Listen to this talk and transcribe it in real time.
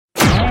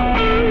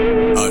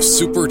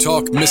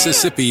SuperTalk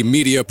Mississippi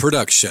media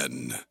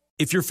production.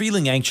 If you're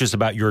feeling anxious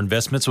about your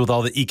investments with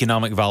all the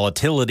economic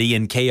volatility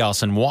and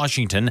chaos in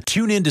Washington,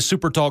 tune in to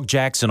SuperTalk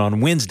Jackson on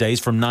Wednesdays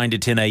from 9 to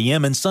 10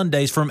 a.m. and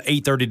Sundays from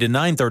 8:30 to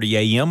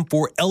 9:30 a.m.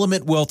 for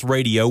Element Wealth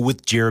Radio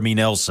with Jeremy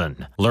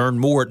Nelson. Learn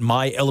more at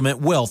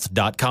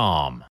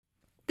myelementwealth.com.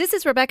 This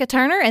is Rebecca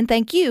Turner, and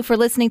thank you for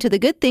listening to the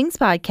Good Things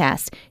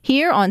Podcast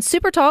here on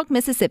SuperTalk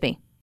Mississippi.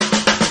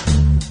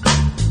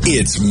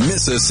 It's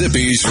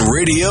Mississippi's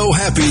Radio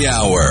Happy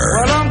Hour.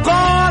 Well, I'm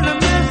going to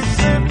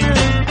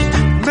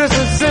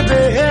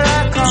Mississippi, here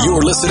I come.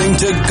 You're listening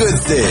to Good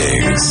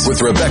Things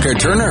with Rebecca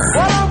Turner.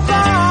 Well, I'm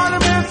going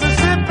to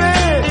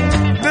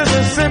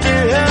Mississippi,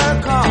 here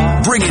I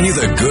come. Bringing you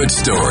the good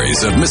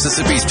stories of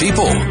Mississippi's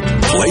people,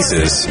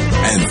 places,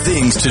 and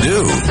things to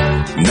do.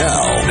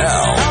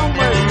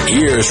 Now,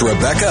 here's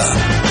Rebecca.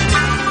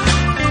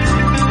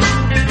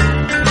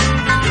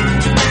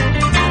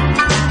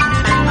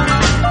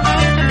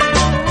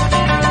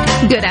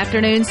 Good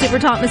afternoon, Super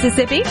Talk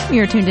Mississippi.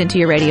 You're tuned into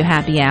your Radio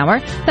Happy Hour.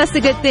 That's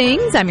the Good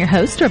Things. I'm your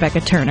host,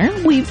 Rebecca Turner.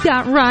 We've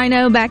got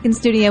Rhino back in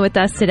studio with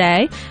us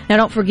today. Now,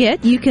 don't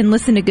forget, you can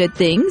listen to Good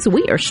Things.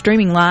 We are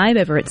streaming live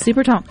over at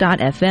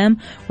supertalk.fm.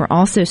 We're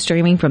also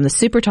streaming from the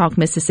SuperTalk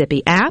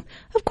Mississippi app.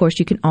 Of course,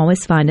 you can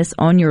always find us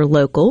on your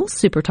local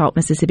SuperTalk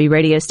Mississippi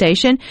radio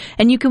station.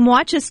 And you can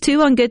watch us,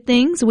 too, on Good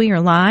Things. We are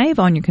live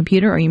on your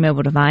computer or your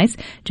mobile device.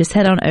 Just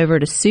head on over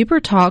to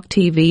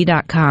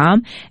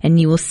supertalktv.com, and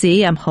you will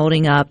see I'm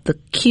holding up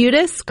the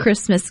cutest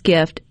Christmas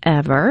gift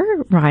ever.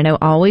 Rhino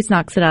always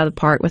knocks it out of the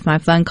park with my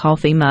fun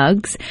coffee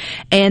mugs.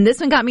 And this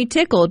one got me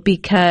tickled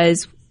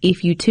because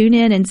if you tune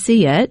in and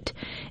see it,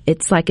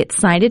 it's like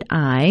excited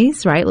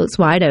eyes, right? It looks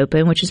wide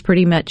open, which is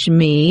pretty much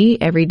me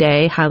every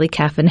day, highly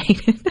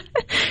caffeinated,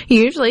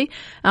 usually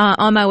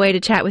on my way to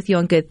chat with you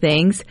on Good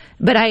Things.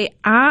 But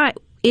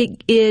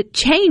it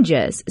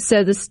changes.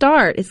 So the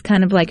start is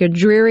kind of like a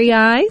dreary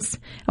eyes,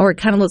 or it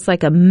kind of looks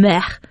like a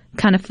meh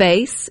kind of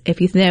face,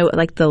 if you know,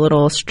 like the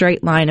little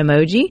straight line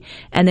emoji.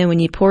 And then when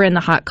you pour in the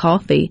hot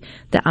coffee,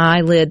 the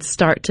eyelids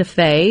start to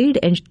fade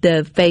and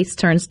the face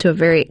turns to a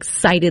very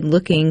excited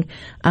looking,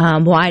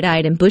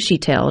 wide-eyed and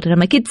bushy-tailed. And I'm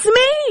like, it's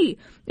me!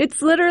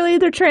 It's literally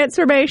the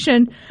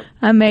transformation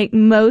I make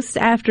most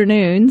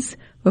afternoons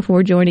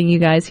before joining you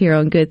guys here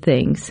on Good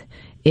Things.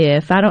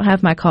 If I don't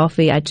have my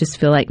coffee, I just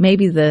feel like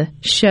maybe the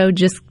show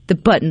the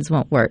buttons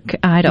won't work.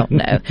 I don't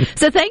know.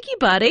 So thank you,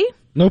 buddy.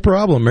 No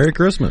problem. Merry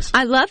Christmas.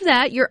 I love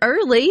that. You're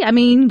early. I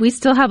mean, we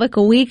still have like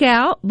a week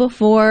out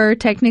before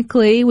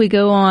technically we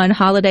go on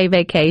holiday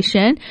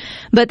vacation.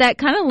 But that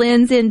kind of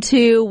lends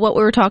into what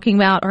we were talking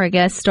about, or I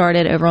guess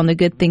started over on the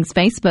Good Things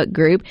Facebook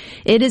group.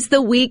 It is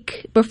the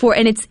week before,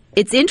 and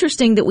it's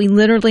interesting that we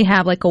literally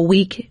have like a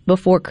week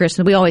before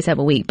Christmas. We always have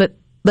a week, but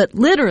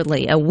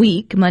literally a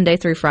week, Monday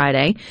through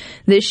Friday,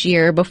 this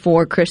year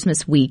before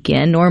Christmas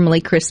weekend. Normally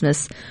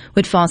Christmas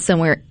would fall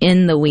somewhere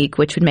in the week,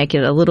 which would make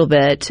it a little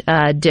bit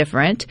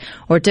different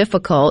or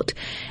difficult.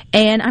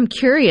 And I'm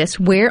curious,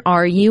 where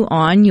are you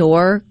on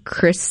your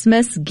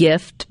Christmas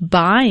gift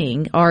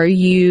buying? Are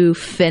you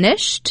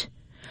finished?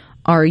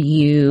 Are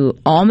you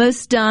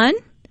almost done?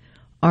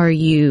 Are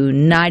you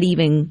not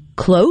even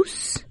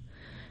close?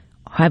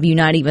 Have you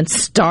not even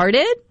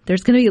started?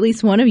 There's going to be at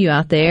least one of you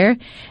out there.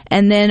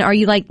 And then are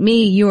you like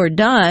me, you're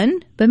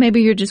done, but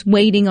maybe you're just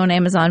waiting on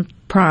Amazon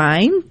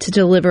Prime to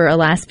deliver a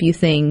last few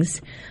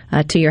things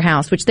to your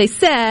house, which they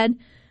said,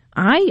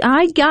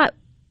 I got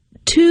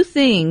two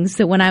things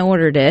that when I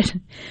ordered it,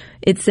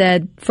 it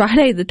said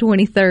Friday the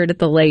 23rd at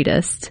the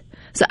latest.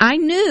 So I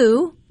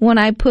knew when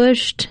I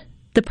pushed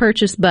the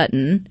purchase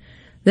button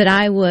that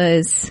I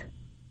was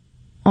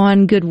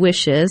on good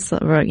wishes,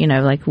 or, you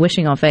know, like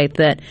wishing on faith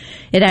that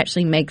it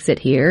actually makes it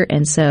here.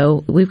 And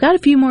so we've got a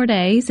few more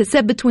days. It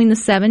said between the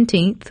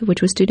 17th,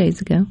 which was 2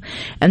 days ago,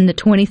 and the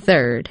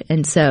 23rd.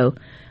 And so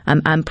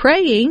I'm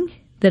praying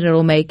that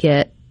it'll make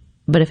it,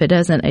 but if it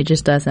doesn't, it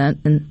just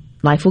doesn't. And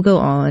life will go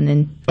on,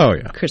 and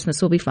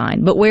Christmas will be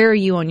fine. But where are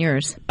you on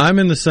yours? I'm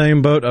in the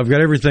same boat. I've got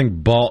everything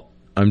bought.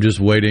 I'm just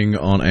waiting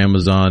on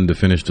Amazon to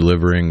finish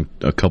delivering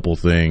a couple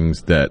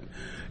things that,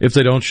 if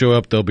they don't show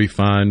up, they'll be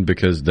fine,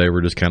 because they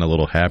were just kind of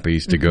little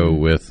happies to go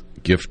with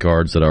gift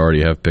cards that I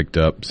already have picked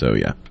up. So,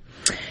 yeah.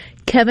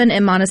 Kevin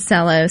in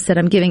Monticello said,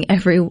 I'm giving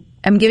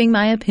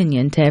my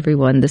opinion to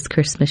everyone this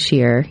Christmas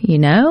year. You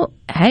know,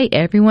 hey,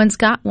 everyone's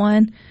got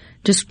one.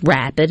 Just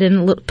wrap it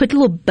and put a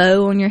little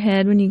bow on your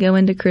head when you go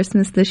into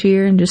Christmas this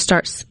year and just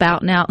start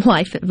spouting out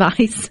life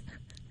advice.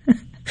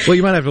 Well,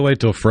 you might have to wait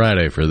till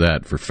Friday for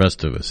that, for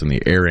Festivus and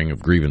the airing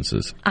of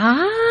grievances.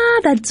 Ah,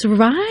 that's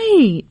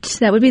right.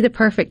 That would be the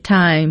perfect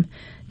time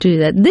to do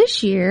that.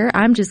 This year,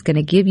 I'm just going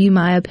to give you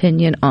my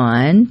opinion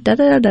on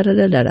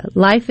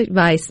life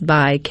advice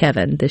by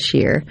Kevin this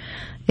year.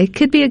 It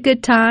could be a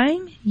good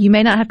time. You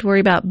may not have to worry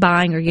about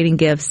buying or getting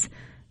gifts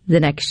the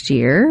next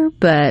year,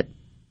 but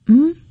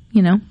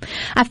you know,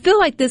 I feel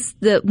like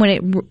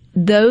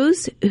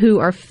those who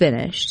are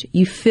finished,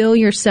 you feel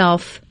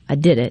yourself, I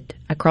did it.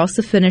 I crossed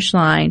the finish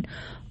line.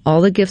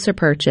 All the gifts are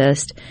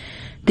purchased.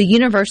 The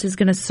universe is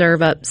going to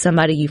serve up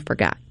somebody you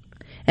forgot.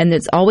 And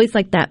it's always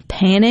like that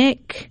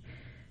panic.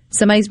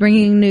 Somebody's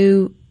bringing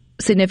new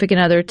significant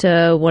other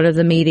to one of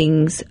the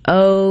meetings.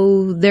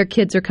 Oh, their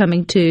kids are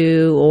coming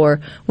too,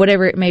 or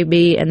whatever it may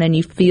be. And then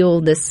you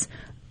feel this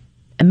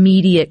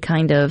immediate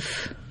kind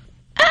of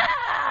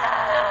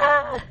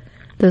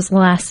those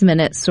last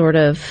minute sort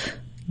of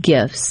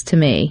gifts to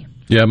me.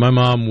 Yeah, my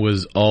mom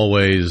was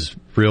always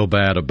real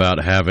bad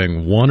about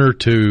having one or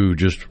two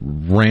just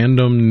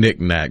random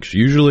knickknacks,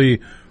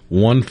 usually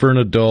one for an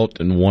adult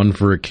and one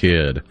for a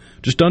kid,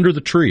 just under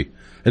the tree.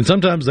 And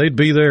sometimes they'd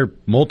be there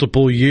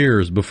multiple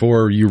years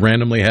before you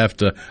randomly have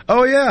to,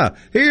 oh yeah,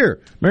 here,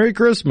 Merry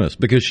Christmas,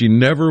 because she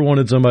never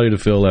wanted somebody to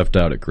feel left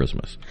out at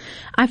Christmas.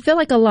 I feel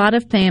like a lot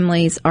of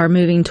families are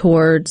moving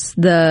towards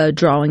the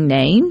drawing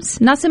names,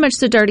 not so much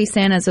the dirty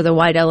Santas or the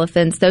white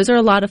elephants. Those are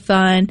a lot of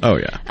fun. Oh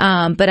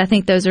yeah. But I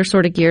think those are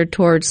sort of geared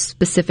towards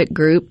specific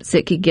groups.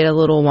 It could get a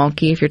little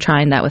wonky if you're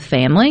trying that with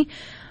family.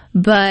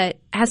 But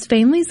as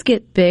families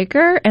get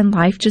bigger and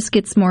life just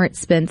gets more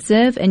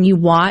expensive and you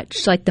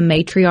watch like the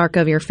matriarch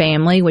of your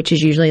family, which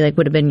is usually like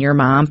would have been your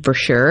mom for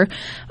sure.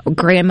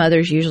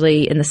 Grandmothers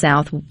usually in the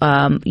South,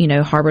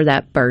 harbor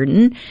that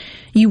burden.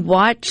 You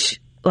watch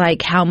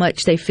like how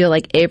much they feel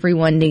like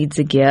everyone needs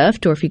a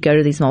gift, or if you go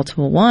to these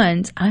multiple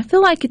ones, I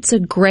feel like it's a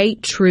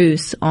great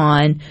truce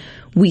on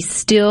we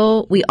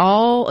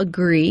all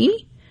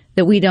agree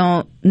that we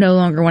no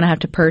longer want to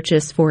have to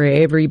purchase for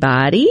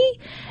everybody.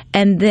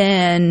 And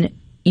then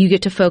you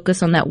get to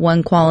focus on that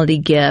one quality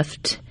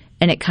gift,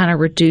 and it kind of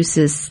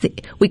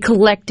we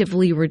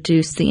collectively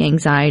reduce the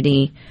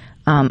anxiety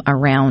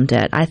around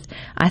it.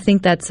 I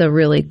think that's a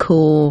really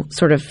cool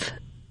sort of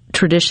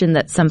tradition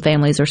that some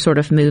families are sort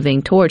of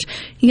moving towards.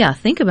 Yeah,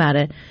 think about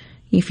it.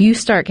 If you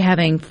start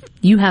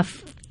you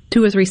have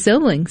 2 or 3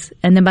 siblings,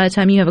 and then by the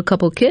time you have a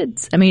couple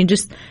kids, I mean,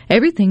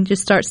 everything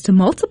just starts to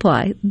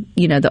multiply,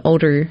 the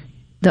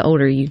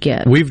older you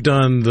get. We've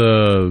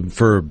done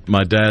for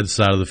my dad's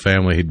side of the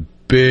family,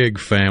 big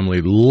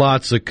family,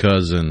 lots of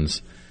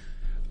cousins.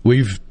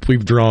 We've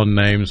drawn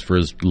names for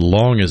as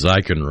long as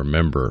I can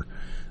remember.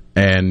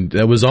 And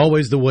that was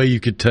always the way you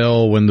could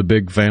tell when the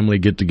big family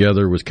get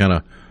together was kind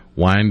of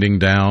winding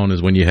down,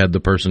 is when you had the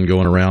person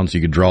going around so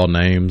you could draw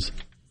names.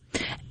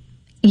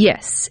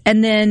 Yes.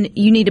 And then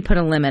you need to put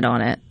a limit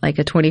on it, like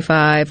a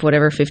 $25,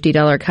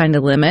 $50 kind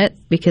of limit,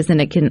 because then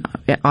it can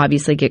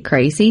obviously get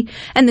crazy.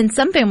 And then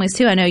some families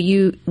too, I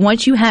know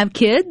once you have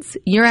kids,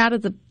 you're out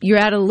of the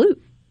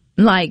loop.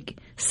 Like,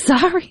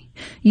 sorry,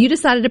 you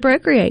decided to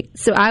procreate.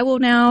 So I will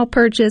now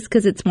purchase,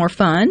 because it's more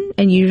fun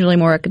and usually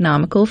more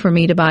economical for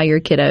me to buy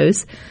your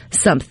kiddos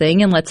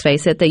something. And let's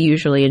face it, they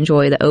usually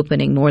enjoy the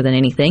opening more than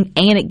anything.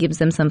 And it gives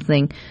them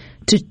something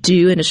to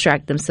do and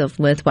distract themselves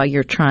with while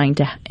you're trying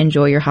to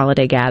enjoy your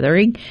holiday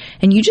gathering.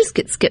 And you just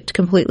get skipped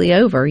completely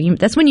over.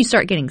 That's when you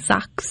start getting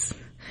socks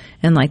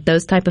and like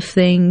those type of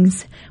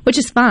things, which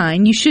is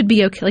fine. You should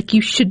be okay. Like,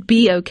 you should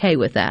be okay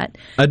with that.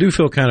 I do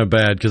feel kind of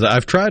bad because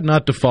I've tried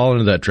not to fall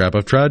into that trap.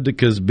 I've tried to,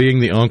 because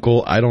being the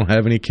uncle, I don't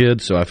have any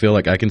kids, so I feel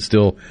like I can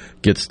still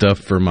get stuff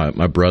for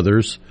my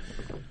brothers.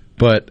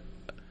 But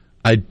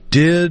I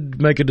did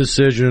make a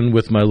decision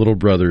with my little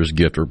brother's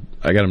gift, or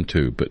I got him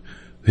 2, but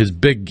his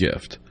big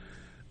gift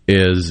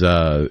is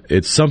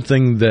it's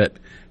something that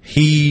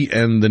he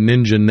and the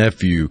ninja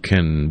nephew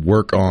can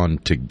work on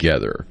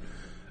together.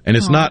 And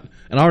it's not,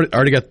 and I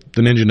already got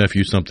the ninja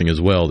nephew something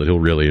as well that he'll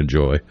really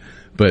enjoy.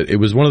 But it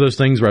was one of those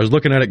things where I was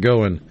looking at it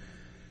going,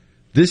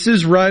 this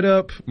is right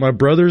up my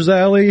brother's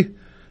alley,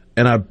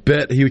 and I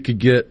bet he could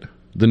get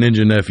the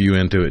ninja nephew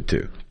into it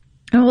too.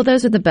 Oh, well,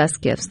 those are the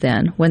best gifts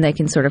then, when they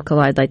can sort of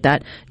collide like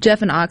that.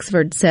 Jeff in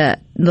Oxford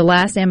said the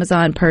last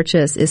Amazon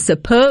purchase is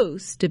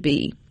supposed to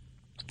be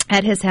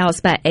at his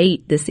house by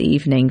 8 this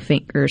evening,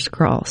 fingers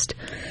crossed.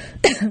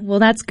 Well,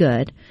 that's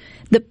good.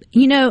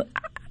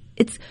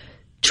 It's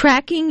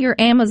tracking your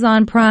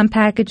Amazon Prime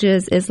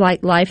packages is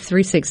like Life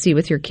 360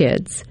 with your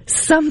kids.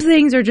 Some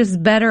things are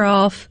just better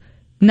off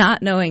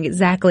not knowing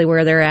exactly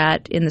where they're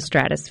at in the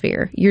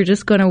stratosphere. You're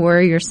just going to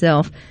worry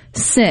yourself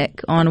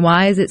sick on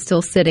why is it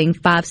still sitting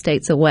 5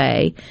 states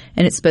away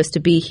and it's supposed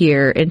to be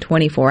here in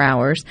 24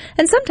 hours.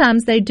 And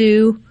sometimes they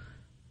do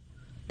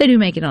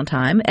make it on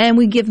time, and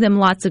we give them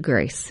lots of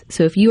grace.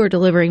 So if you are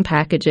delivering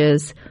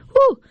packages,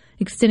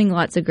 extending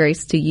lots of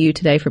grace to you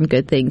today from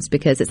Good Things,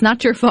 because it's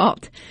not your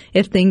fault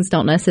if things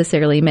don't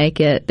necessarily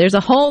make it. There's a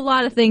whole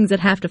lot of things that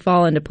have to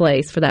fall into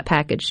place for that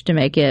package to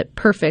make it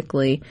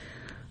perfectly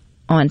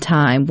on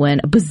time when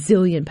a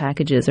bazillion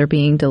packages are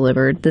being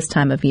delivered this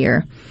time of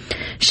year.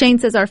 Shane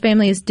says our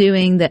family is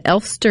doing the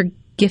Elfster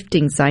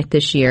gifting site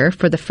this year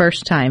for the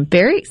first time.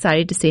 Very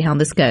excited to see how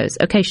this goes.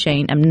 Okay,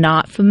 Shane, I'm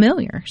not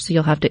familiar, so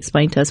you'll have to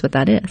explain to us what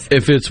that is.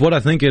 If it's what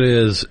I think it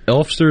is,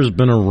 Elfster's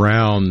been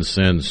around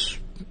since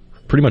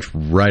pretty much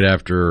right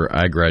after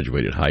I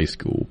graduated high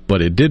school,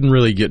 but it didn't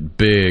really get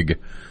big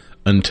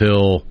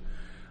until,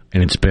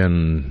 and it's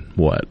been,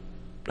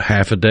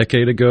 half a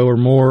decade ago or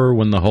more,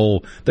 when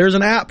there's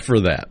an app for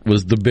that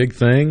was the big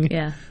thing.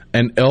 Yeah.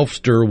 And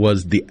Elfster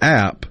was the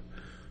app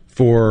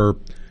for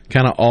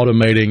kind of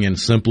automating and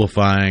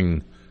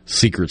simplifying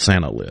Secret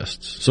Santa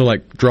lists. So,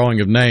 like,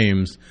 drawing of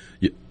names,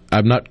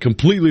 I'm not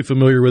completely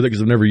familiar with it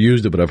because I've never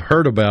used it, but I've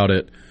heard about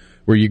it,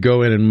 where you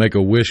go in and make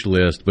a wish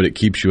list, but it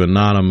keeps you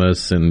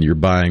anonymous and you're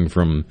buying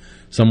from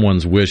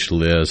someone's wish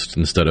list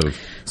instead of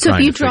So if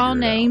trying you to draw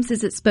figure it out. names,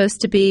 is it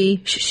supposed to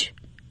be shh?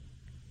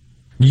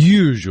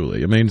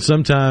 Usually. I mean,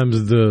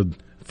 sometimes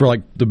for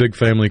like the big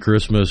family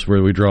Christmas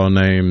where we draw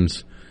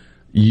names,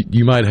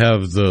 you might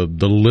have the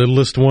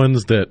littlest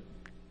ones that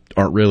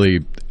aren't really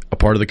a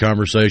part of the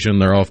conversation.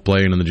 They're off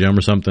playing in the gym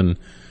or something,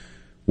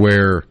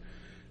 where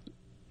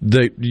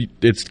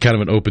it's kind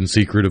of an open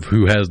secret of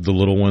who has the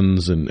little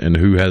ones and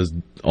who has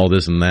all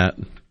this and that.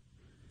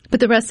 But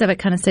the rest of it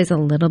kind of stays a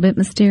little bit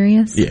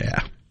mysterious.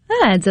 Yeah.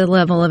 That adds a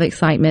level of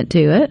excitement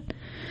to it.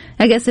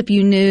 I guess if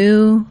you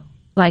knew,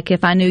 like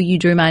if I knew you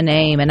drew my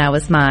name and I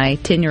was my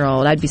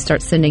 10-year-old, I'd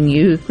start sending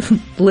you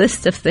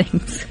list of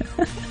things.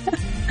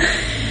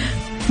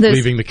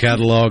 Leaving the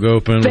catalog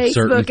open with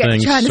certain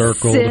things trying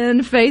circled. to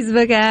send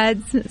Facebook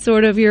ads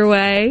sort of your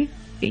way.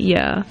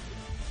 Yeah.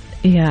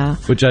 Yeah.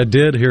 Which I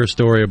did hear a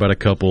story about a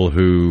couple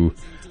who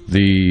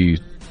the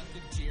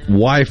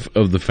wife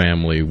of the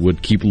family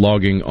would keep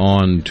logging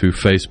on to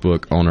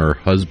Facebook on her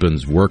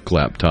husband's work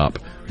laptop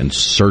and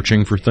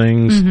searching for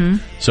things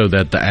so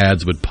that the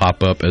ads would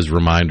pop up as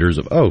reminders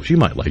of, oh, she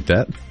might like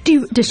that.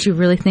 Does she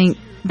really think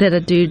that a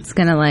dude's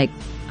going to like,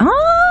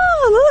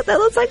 oh, look, that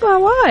looks like my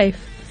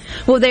wife?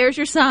 Well, there's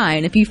your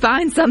sign. If you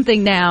find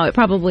something now, it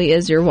probably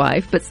is your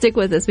wife. But stick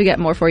with us. We got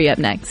more for you up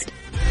next.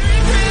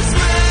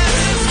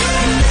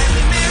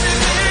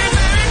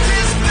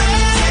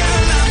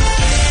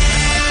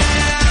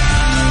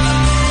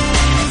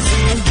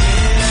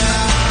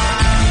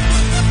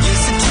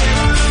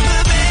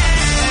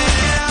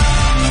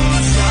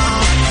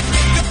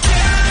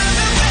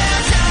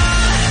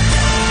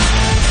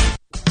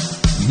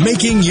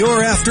 Making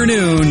your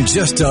afternoon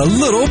just a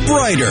little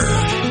brighter.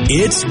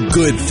 It's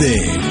Good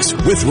Things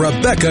with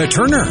Rebecca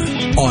Turner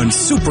on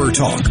Super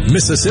Talk,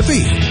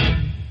 Mississippi.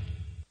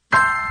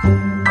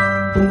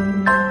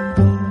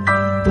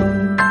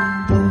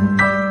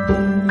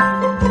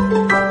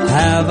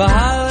 Have a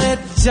holly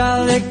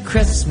jolly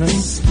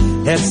Christmas.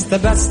 It's the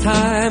best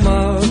time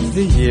of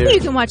the year. You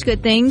can watch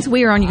Good Things.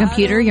 We are on your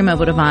computer, your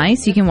mobile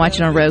device. You can watch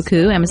it on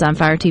Roku, Amazon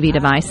Fire TV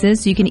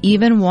devices. You can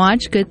even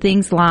watch Good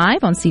Things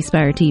live on C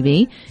Spire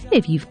TV.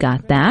 If you've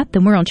got that,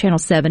 then we're on Channel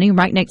 70,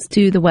 right next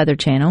to the Weather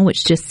Channel,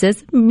 which just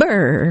says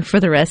brr for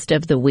the rest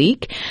of the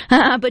week.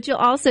 But you'll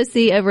also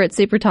see over at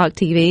Super Talk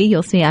TV,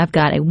 you'll see I've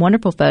got a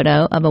wonderful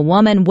photo of a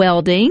woman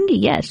welding.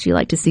 Yes, you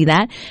like to see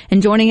that.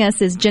 And joining us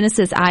is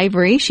Genesis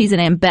Ivory. She's an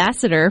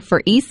ambassador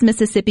for East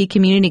Mississippi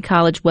Community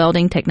College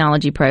Welding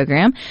Technology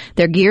Program.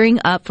 They're gearing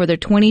up for their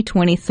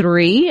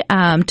 2023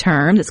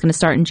 term that's going to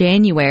start in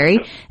January.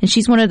 And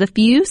she's one of the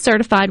few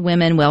certified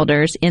women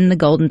welders in the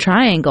Golden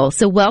Triangle.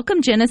 So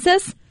welcome,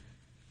 Genesis.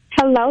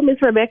 Hello, Miss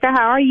Rebecca.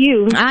 How are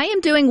you? I am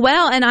doing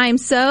well, and I am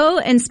so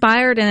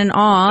inspired and in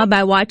awe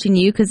by watching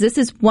you because this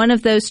is one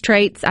of those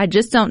traits I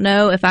just don't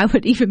know if I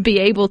would even be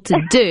able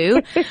to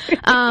do.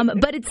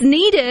 But it's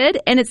needed,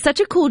 and it's such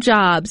a cool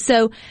job.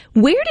 So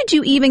where did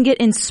you even get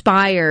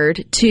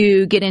inspired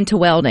to get into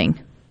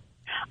welding?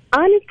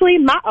 Honestly,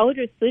 my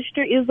older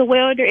sister is a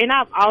welder, and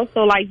I've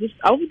also, just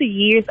over the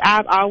years,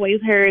 I've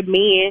always heard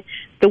men,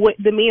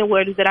 the men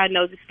welders that I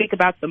know, to speak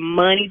about the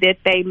money that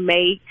they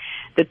make,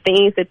 the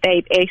things that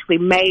they've actually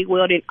made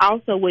welding.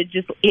 Also, what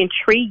just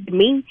intrigued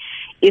me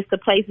is the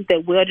places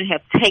that welders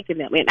have taken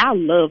them, and I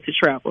love to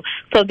travel.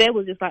 So that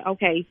was just like,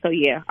 okay, so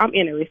yeah, I'm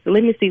interested.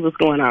 Let me see what's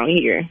going on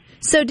here.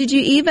 So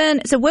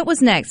so what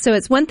was next? So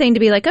it's one thing to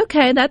be like,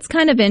 okay, that's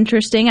kind of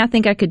interesting. I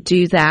think I could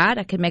do that.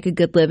 I could make a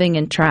good living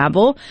and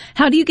travel.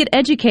 How do you get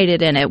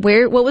educated in it?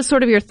 What was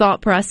sort of your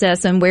thought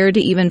process and where to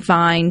even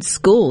find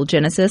school,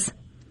 Genesis?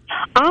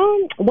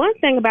 One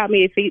thing about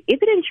me is, if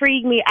it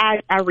intrigued me,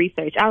 I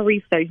research. I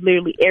research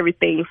literally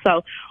everything.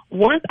 So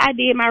once I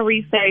did my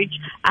research,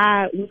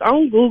 I was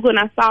on Google and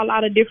I saw a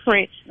lot of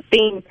different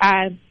things.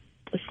 I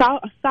saw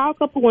a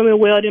couple women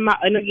welding.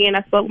 And again,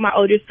 I spoke with my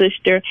older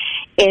sister,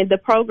 and the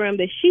program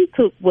that she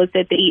took was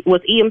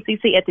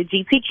EMCC at the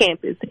GT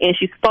campus, and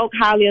she spoke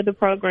highly of the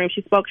program.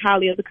 She spoke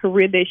highly of the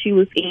career that she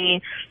was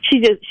in.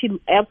 She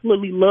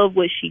absolutely loved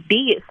what she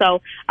did.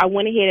 So I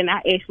went ahead and I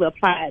actually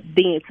applied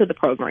then to the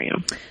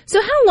program.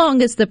 So how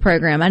long is the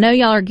program? I know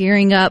y'all are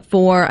gearing up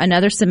for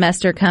another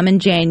semester coming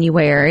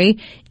January.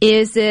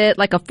 Is it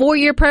like a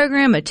 4-year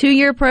program, a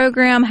 2-year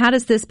program? How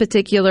does this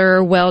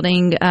particular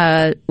welding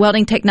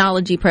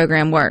technology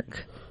program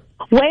work?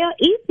 Well,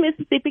 East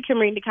Mississippi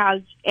Community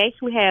College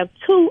actually have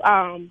 2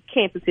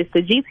 campuses,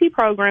 the GT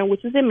program,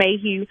 which is in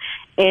Mayhew,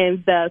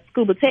 and the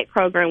Scuba Tech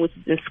program, which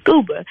is in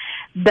Scuba.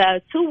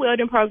 The 2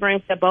 welding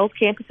programs that both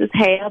campuses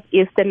have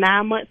is the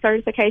 9-month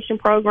certification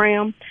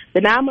program.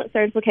 The 9-month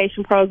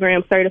certification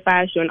program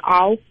certifies you in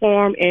all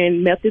form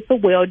and methods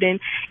of welding.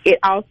 It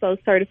also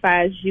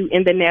certifies you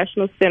in the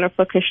National Center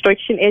for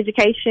Construction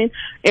Education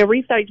and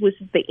Research, which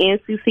is the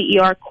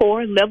NCCER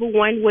core, level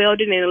 1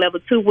 welding and level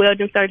 2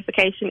 welding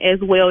certification, as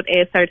well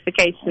as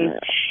certifications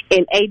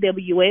in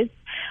AWS.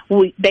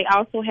 They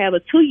also have a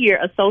 2-year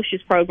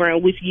associate's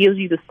program, which gives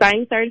you the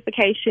same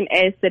certification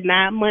as the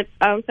 9-month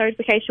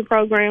certification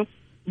program,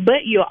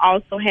 but you'll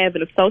also have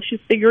an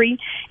associate's degree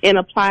in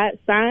applied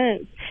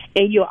science,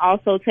 and you'll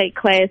also take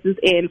classes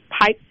in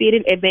pipe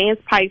fitting,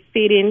 advanced pipe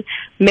fitting,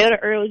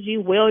 metallurgy,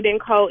 welding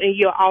code, and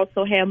you'll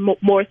also have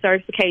more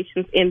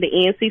certifications in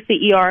the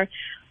NCCER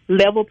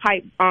level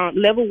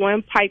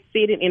 1 pipe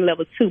fitting and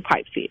level 2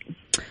 pipe fitting.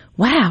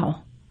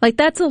 Wow. Like,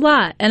 that's a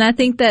lot. And I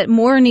think that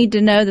more need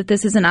to know that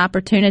this is an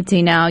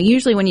opportunity now.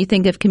 Usually when you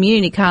think of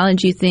community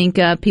college, you think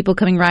of people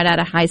coming right out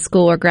of high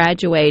school or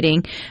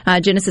graduating.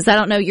 Genesis, I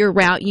don't know your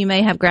route. You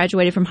may have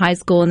graduated from high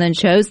school and then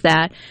chose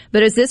that.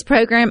 But is this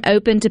program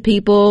open to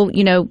people,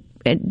 you know,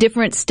 at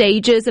different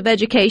stages of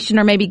education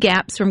or maybe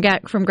gaps from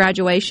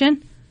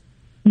graduation?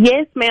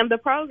 Yes, ma'am. The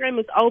program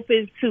is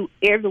open to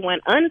everyone.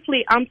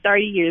 Honestly, I'm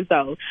 30 years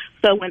old.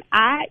 So when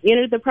I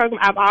entered the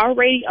program, I've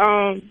already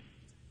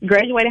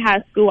graduated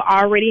high school,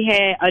 already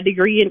had a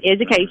degree in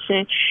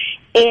education,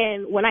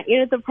 and when I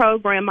entered the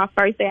program, my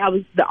first day, I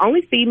was the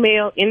only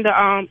female in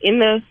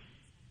the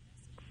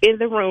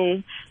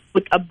room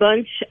with a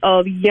bunch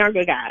of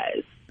younger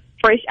guys,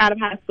 fresh out of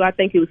high school. I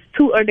think it was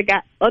 2 other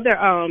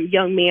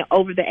young men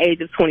over the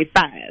age of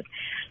 25.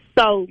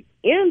 So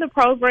in the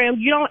program,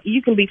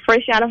 you can be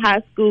fresh out of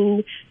high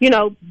school, you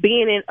know,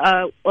 being in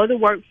other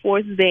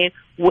workforces and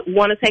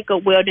want to take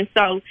up welding.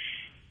 So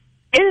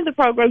in the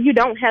program, you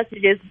don't have to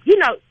just, you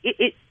know,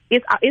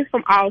 it's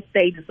from all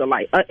stages of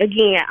life.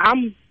 Again,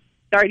 I'm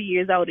 30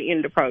 years old to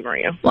end the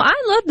program. Well, I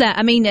love that.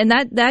 I mean, and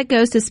that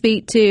goes to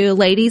speak to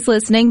ladies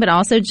listening, but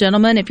also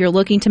gentlemen, if you're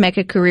looking to make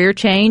a career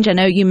change. I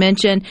know you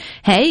mentioned,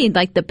 hey,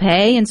 like the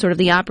pay and sort of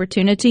the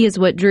opportunity is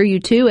what drew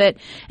you to it.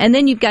 And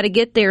then you've got to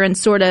get there and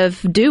sort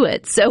of do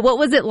it. So what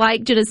was it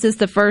like, Genesis,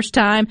 the first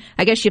time?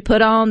 I guess you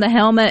put on the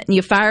helmet and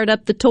you fired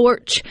up the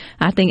torch.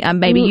 I think I'm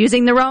maybe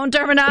using the wrong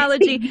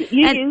terminology.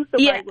 And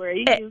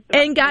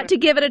got to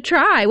give it a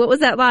try. What was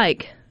that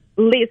like?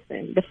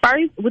 Listen,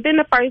 within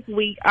the first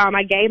week,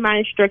 I gave my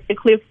instructor,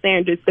 Cliff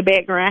Sanders, the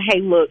background.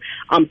 Hey, look,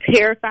 I'm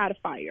terrified of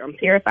fire.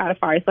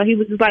 So he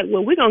was just like,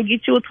 well, we're going to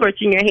get you a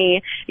torch in your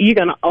hand, and you're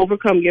going to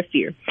overcome your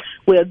fear.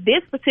 Well,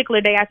 this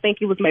particular day, I think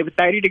it was maybe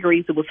 30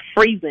 degrees. It was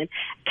freezing.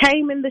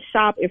 Came in the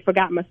shop and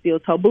forgot my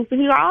steel-toe boots. And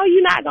he was like, oh,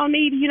 you're not going to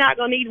need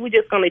it. We're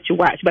just going to let you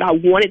watch. But I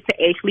wanted to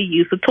actually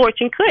use the torch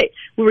and cut.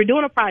 We were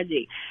doing a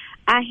project.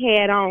 I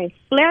had on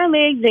flare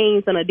leg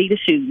jeans and Adidas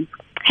shoes.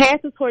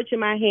 Had the torch in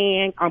my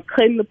hand. I'm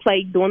cutting the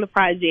plate, doing the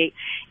project.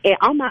 And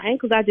on my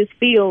ankles, I just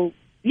feel,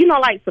 you know,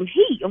 like some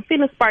heat. I'm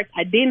feeling sparks.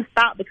 I didn't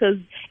stop because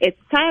at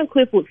the time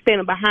Cliff was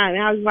standing behind me.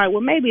 I was like,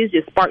 well, maybe it's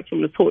just sparks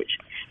from the torch.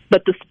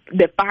 But the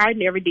fire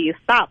never did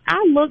stop.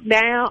 I looked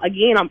down.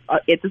 Again,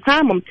 at the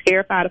time, I'm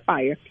terrified of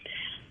fire.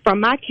 From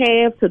my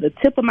calf to the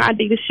tip of my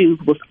Adidas shoes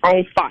was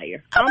on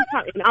fire.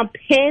 I'm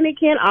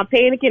panicking. I'm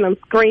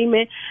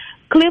screaming.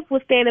 Cliff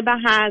was standing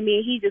behind me,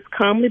 and he just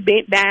calmly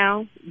bent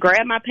down,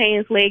 grabbed my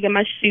pants leg and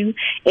my shoe,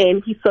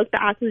 and he sucked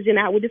the oxygen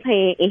out with his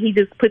hand, and he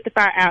just put the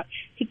fire out.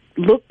 He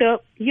looked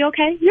up. You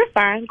okay? You're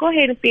fine. Go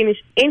ahead and finish.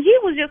 And he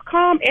was just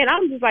calm, and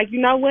I'm just like,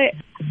 you know what?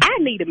 I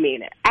need a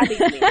minute.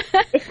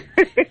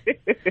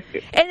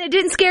 And it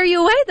didn't scare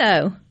you away,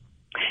 though?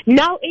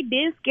 No, it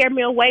didn't scare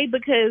me away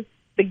because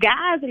the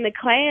guys in the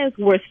class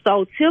were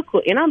so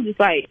tickled, and I'm just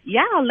like,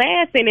 y'all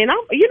laughing, and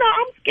I'm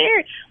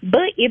scared.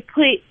 But at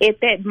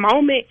that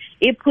moment,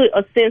 it put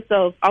a sense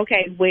of,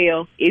 okay,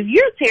 well, if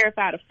you're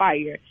terrified of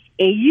fire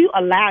and you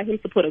allow him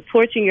to put a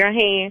torch in your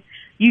hand,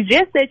 you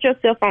just set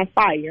yourself on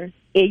fire,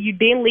 and you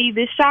didn't leave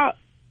this shop,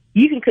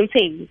 you can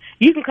continue.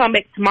 You can come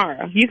back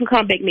tomorrow. You can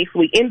come back next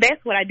week. And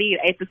that's what I did.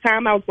 At the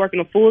time, I was working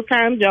a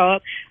full-time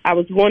job. I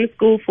was going to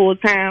school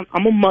full-time.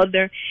 I'm a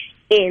mother.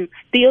 And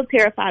still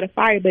terrified of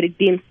fire, but it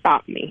didn't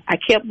stop me. I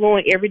kept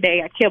going every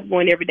day.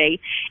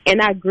 And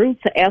I grew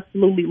to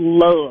absolutely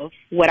love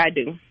what I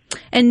do.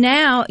 And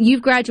now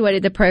you've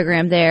graduated the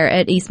program there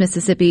at East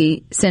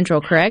Mississippi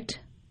Central, correct?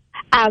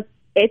 At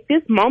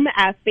this moment,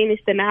 I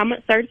finished the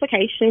 9-month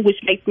certification,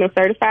 which makes me a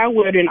certified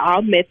welder in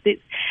all methods.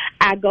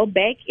 I go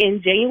back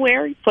in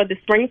January for the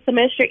spring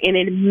semester, and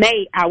in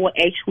May, I will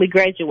actually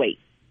graduate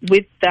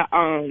with the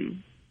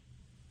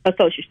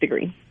associate's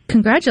degree.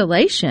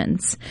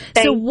 Congratulations.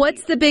 So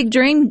what's the big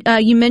dream?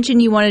 You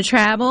mentioned you want to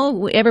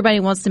travel. Everybody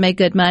wants to make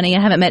good money.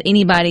 I haven't met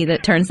anybody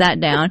that turns that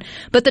down.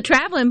 But the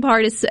traveling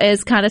part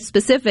is kind of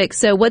specific.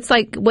 So what's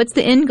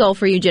the end goal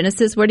for you,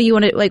 Genesis? Where do you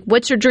want to,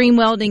 what's your dream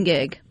welding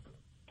gig?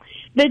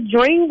 The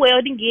dream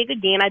welding gig,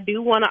 again, I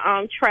do want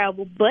to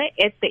travel, but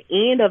at the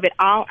end of it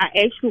all, I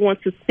actually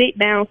want to sit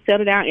down,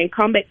 settle down, and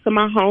come back to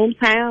my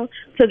hometown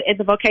at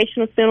the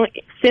vocational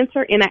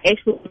center, and I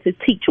actually want to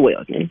teach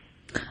welding.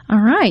 All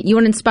right. You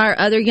want to inspire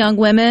other young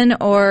women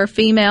or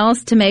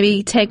females to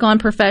maybe take on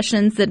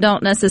professions that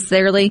don't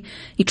necessarily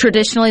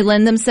traditionally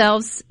lend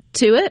themselves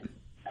to it?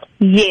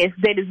 Yes,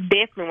 that is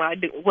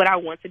definitely what I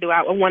want to do.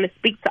 I want to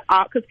speak to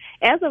all, because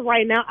as of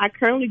right now, I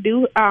currently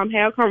do have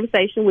a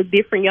conversation with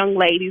different young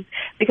ladies,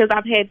 because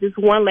I've had this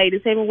one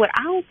lady say, well,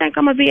 I don't think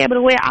I'm going to be able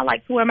to wear, I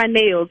like to wear my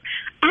nails.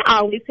 I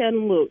always tell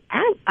them, look,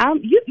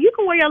 you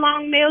can wear your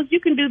long nails, you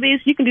can do this,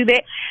 you can do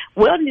that.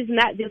 Welding is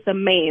not just a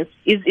man's,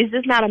 it's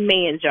just not a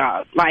man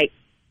job. Like,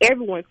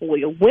 everyone can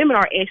weld. Women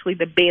are actually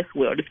the best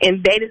welders,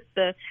 and that is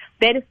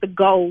the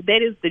goal,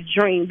 that is the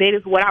dream, that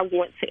is what I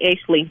want to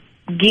actually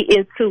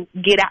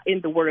get out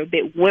in the world,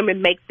 that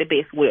women make the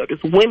best welders.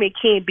 Women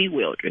can be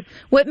welders.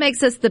 What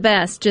makes us the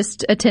best?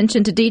 Just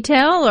attention to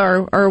detail,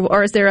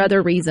 or is there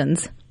other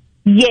reasons?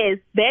 Yes,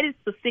 that is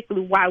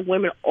specifically why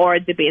women are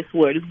the best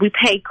welders. We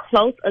pay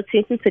close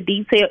attention to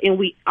detail, and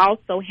we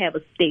also have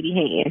a steady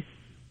hand.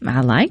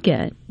 I like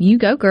it. You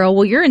go, girl.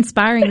 Well, you're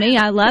inspiring me.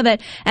 I love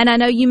it. And I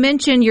know you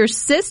mentioned your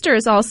sister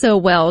is also a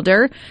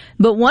welder,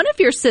 but one of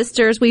your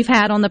sisters we've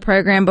had on the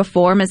program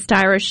before, Miss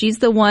Tyra, she's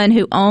the one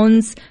who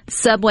owns the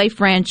Subway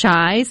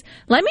franchise.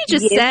 Let me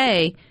just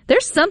say,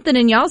 there's something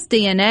in y'all's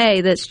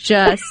DNA that's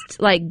just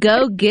like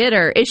go get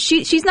her.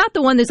 She's not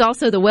the one who's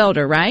also the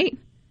welder, right?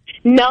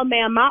 No,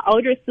 ma'am. My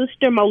older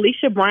sister,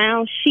 Molisha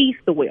Brown, she's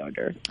the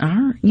welder.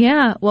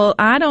 Yeah. Well,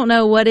 I don't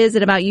know what is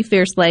it about you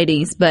fierce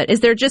ladies, but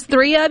is there just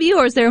 3 of you,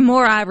 or is there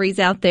more Ivories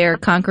out there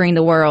conquering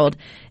the world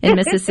in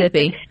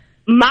Mississippi?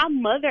 My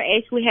mother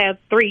actually has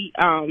 3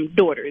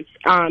 daughters.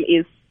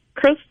 Is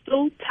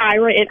Crystal,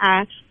 Tyra, and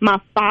I. My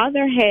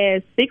father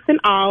has 6 in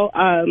all.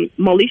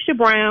 Molisha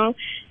Brown,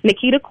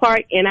 Nikita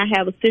Clark, and I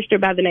have a sister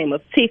by the name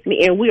of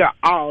Tiffany, and we are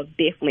all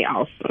definitely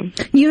awesome.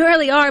 You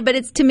really are, but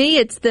it's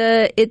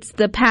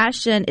the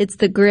passion, it's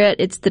the grit,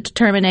 it's the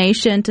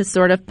determination to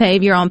sort of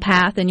pave your own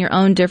path in your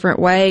own different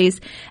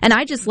ways. And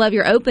I just love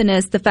your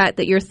openness, the fact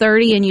that you're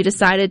 30 and you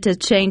decided to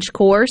change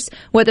course,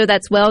 whether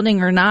that's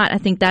welding or not. I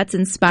think that's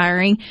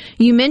inspiring.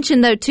 You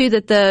mentioned, though, too,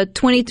 that the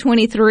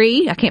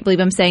 2023, I can't believe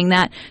I'm saying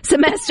that,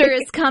 semester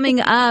is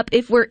coming up.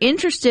 If we're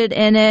interested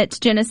in it,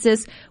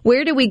 Genesis,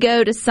 where do we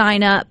go to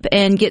sign up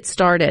and get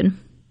started?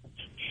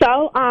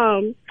 So,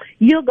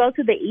 you'll go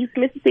to the East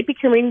Mississippi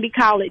Community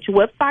College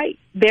website.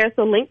 There's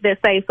a link that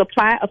says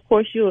apply. Of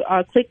course, you'll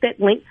click that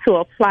link to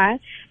apply.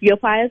 You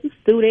apply as a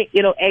student.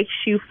 It'll ask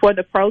you for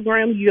the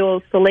program.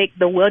 You'll select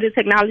the Welding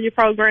Technology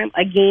program.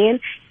 Again,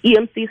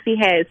 EMCC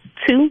has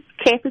 2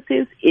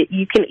 campuses.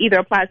 You can either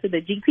apply to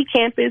the GT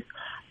campus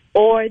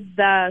or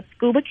the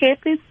Scuba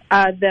campus.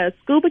 The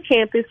Scuba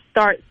campus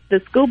the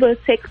Scuba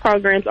Tech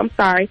programs,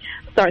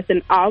 starts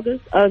in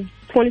August of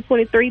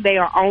 2023. They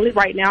are only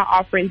right now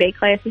offering day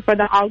classes for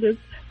the August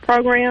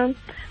program.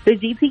 The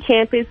GT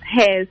campus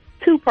has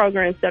 2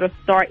 programs that'll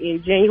start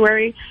in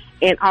January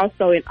and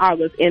also in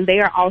August, and they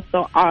are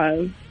also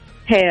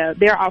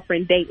they're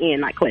offering day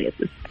and night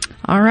classes.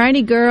 All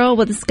righty, girl.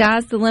 Well, the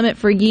sky's the limit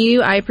for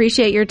you. I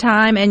appreciate your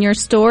time and your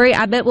story.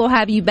 I bet we'll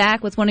have you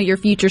back with one of your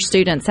future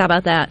students. How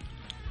about that?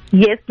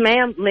 Yes,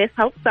 ma'am. Let's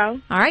hope so.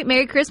 All right.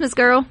 Merry Christmas,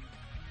 girl.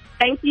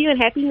 Thank you,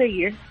 and Happy New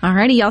Year. All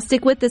righty. Y'all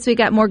stick with us. We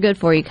got more good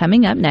for you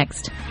coming up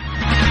next.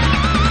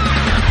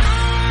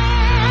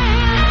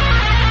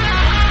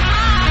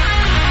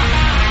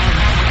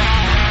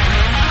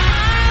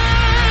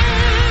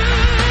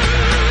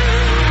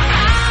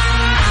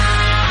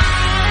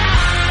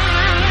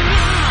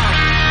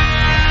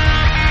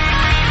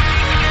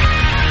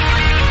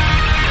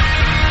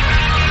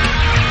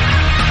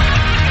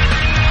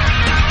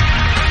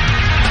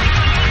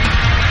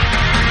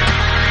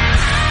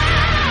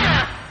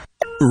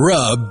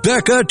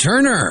 Rebecca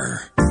Turner.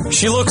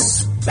 She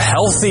looks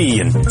healthy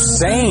and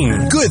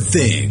sane. Good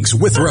Things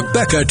with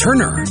Rebecca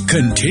Turner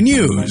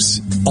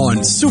continues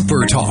on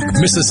Super Talk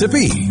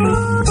Mississippi.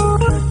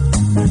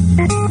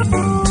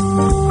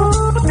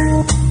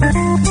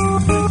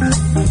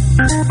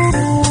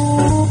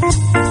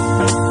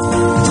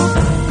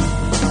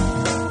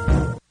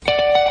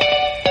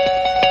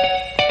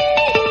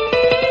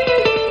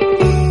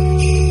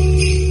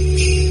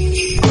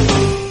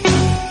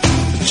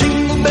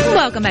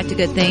 Welcome back to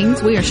Good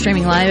Things. We are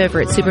streaming live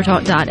over at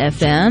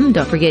supertalk.fm.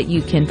 Don't forget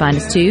you can find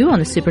us too on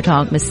the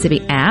Supertalk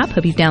Mississippi app.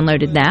 Hope you've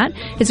downloaded that.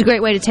 It's a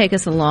great way to take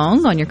us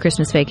along on your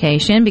Christmas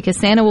vacation because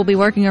Santa will be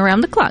working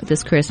around the clock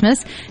this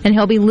Christmas and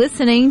he'll be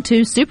listening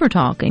to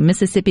Supertalk. A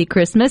Mississippi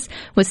Christmas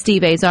with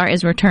Steve Azar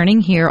is returning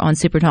here on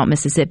Supertalk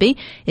Mississippi.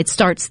 It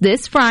starts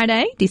this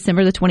Friday,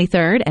 December the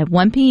 23rd at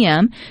 1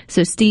 p.m.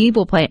 So Steve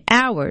will play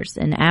hours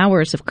and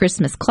hours of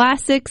Christmas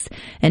classics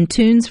and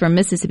tunes from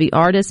Mississippi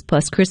artists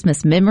plus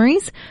Christmas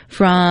memories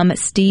from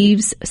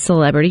Steve's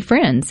celebrity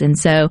friends. And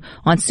so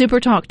on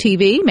Supertalk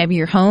TV, maybe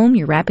you're home,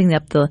 you're wrapping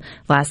up the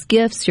last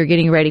gifts, you're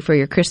getting ready for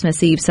your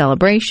Christmas Eve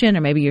celebration,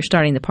 or maybe you're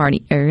starting the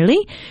party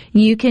early.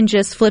 You can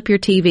just flip your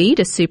TV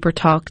to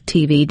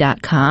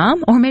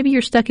supertalktv.com, or maybe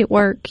you're stuck at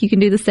work. You can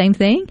do the same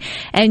thing.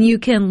 And you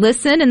can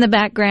listen in the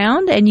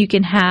background, and you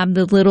can have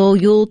the little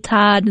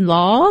Yuletide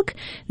log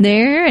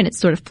there, and it's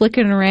sort of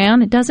flickering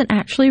around. It doesn't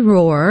actually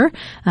roar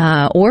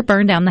or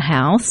burn down the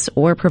house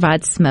or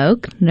provide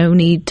smoke. No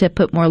need to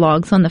put more logs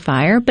logs on the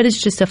fire, but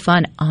it's just a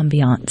fun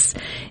ambiance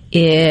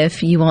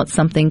if you want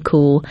something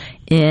cool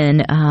in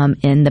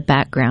the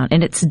background.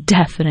 And it's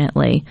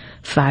definitely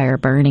fire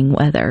burning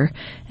weather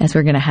as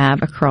we're going to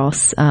have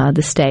across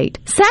the state.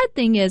 Sad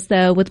thing is,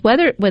 though, with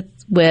weather,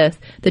 with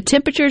the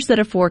temperatures that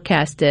are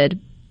forecasted,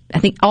 I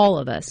think all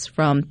of us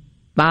from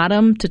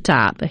bottom to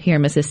top here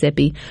in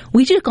Mississippi,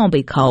 we just going to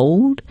be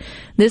cold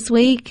this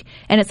week.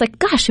 And it's like,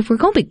 gosh, if we're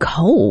going to be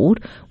cold,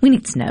 we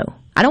need snow.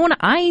 I don't want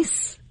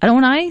ice.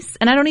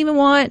 And I don't even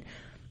want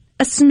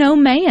a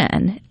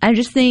snowman. I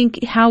just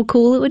think how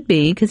cool it would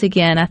be. Because,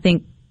 again, I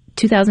think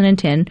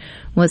 2010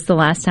 was the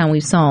last time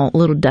we saw a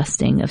little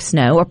dusting of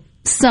snow, or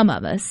some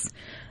of us,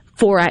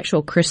 for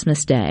actual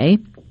Christmas Day.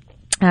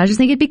 And I just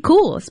think it'd be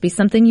cool. It'd be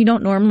something you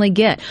don't normally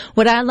get.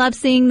 What I love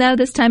seeing, though,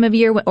 this time of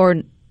year, or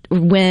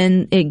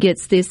when it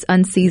gets this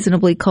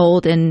unseasonably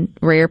cold in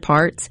rare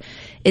parts,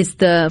 is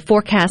the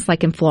forecast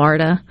like in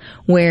Florida,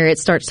 where it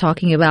starts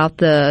talking about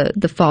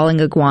the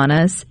falling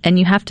iguanas. And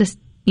you have to,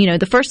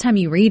 the first time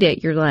you read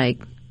it, you're like,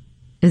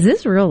 is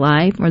this real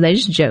life? Or are they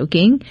just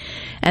joking?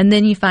 And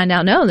then you find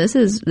out, no, this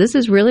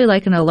is really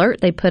like an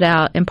alert they put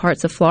out in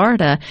parts of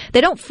Florida.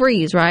 They don't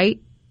freeze,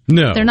 right?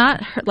 No. They're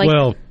not like,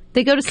 well,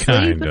 they go to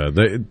sleep.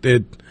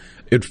 Kinda.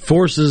 It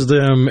forces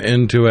them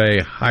into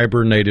a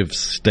hibernative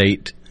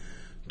state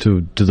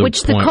to the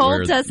which point the cold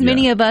where, does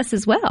many of us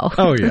as well.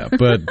 Oh, yeah.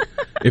 But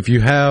if you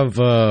have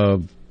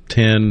a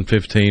 10,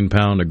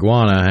 15-pound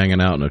iguana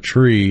hanging out in a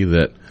tree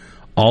that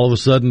all of a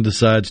sudden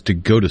decides to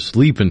go to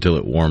sleep until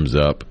it warms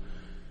up,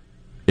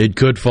 it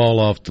could fall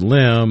off the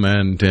limb,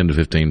 and 10 to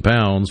 15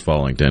 pounds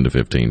falling 10 to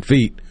 15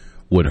 feet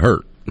would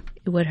hurt.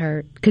 It would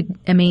hurt.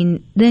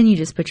 Then you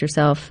just put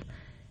yourself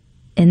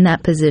in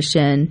that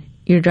position.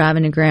 You're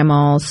driving to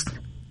grandma's.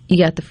 You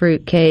got the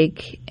fruit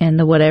cake and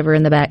the whatever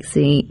in the back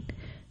seat,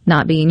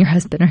 not being your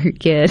husband or your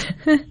kid.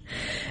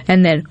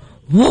 And then,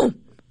 whoa! And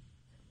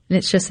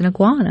it's just an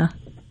iguana.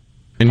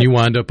 And you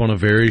wind up on a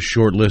very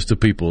short list of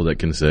people that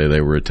can say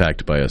they were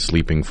attacked by a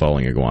sleeping,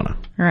 falling iguana.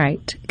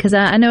 Right. Because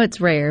I know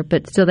it's rare,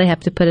 but still they have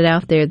to put it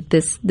out there.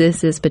 This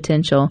is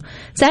potential.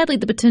 Sadly,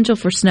 the potential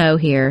for snow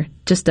here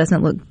just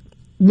doesn't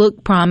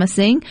look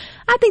promising.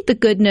 I think the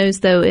good news,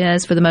 though,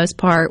 is for the most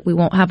part, we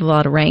won't have a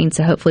lot of rain,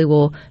 so hopefully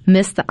we'll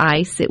miss the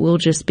ice. It will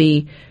just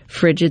be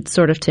frigid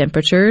sort of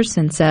temperatures.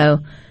 And so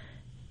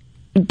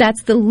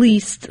that's the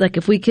least, like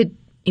if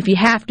you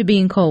have to be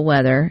in cold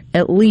weather,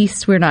 at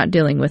least we're not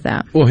dealing with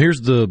that. Well,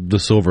 here's the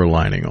silver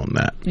lining on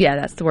that. Yeah,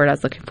 that's the word I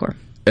was looking for.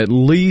 At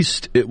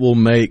least it will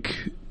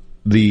make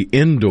the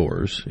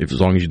indoors, as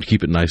long as you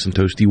keep it nice and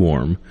toasty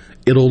warm,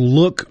 it'll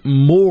look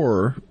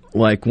more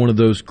like one of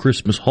those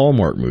Christmas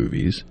Hallmark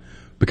movies,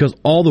 because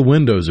all the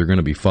windows are going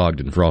to be fogged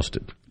and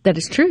frosted. That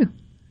is true.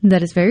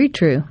 That is very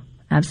true.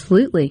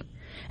 Absolutely.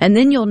 And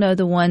then you'll know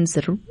the ones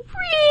that are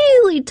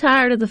really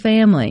tired of the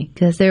family,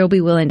 because they'll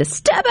be willing to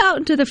step out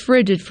into the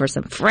frigid for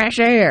some fresh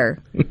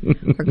air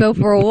or go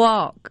for a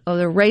walk, or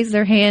they'll raise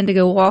their hand to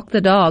go walk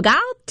the dog.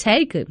 I'll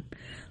take him.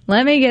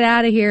 Let me get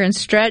out of here and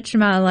stretch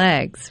my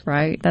legs,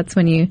 right? That's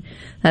when you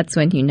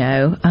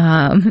know.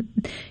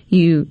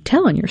 You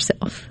tell on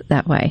yourself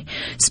that way.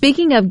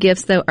 Speaking of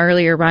gifts, though,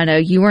 earlier, Rhino,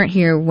 you weren't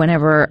here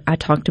whenever I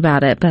talked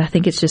about it, but I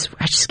think I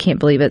just can't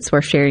believe it's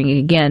worth sharing it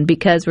again,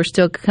 because we're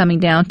still coming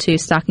down to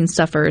stocking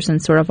stuffers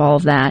and sort of all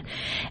of that.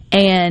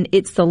 And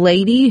it's the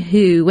lady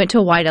who went to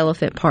a white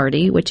elephant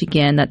party, which,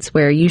 again, that's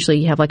where usually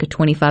you have like a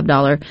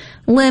 $25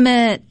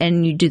 limit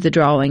and you do the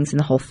drawings and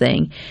the whole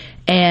thing.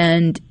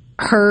 And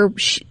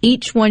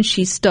each one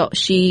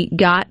she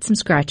got some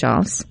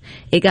scratch-offs.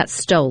 It got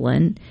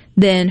stolen.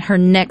 Then her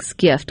next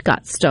gift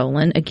got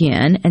stolen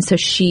again, and so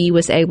she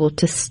was able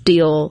to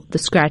steal the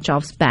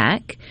scratch-offs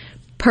back.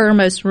 Per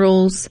most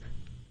rules,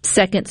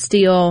 second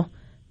steal,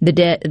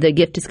 the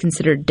gift is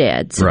considered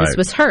dead. So This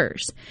was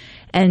hers.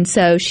 And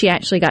so she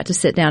actually got to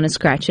sit down and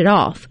scratch it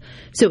off.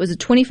 So it was a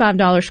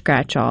 $25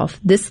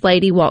 scratch-off. This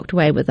lady walked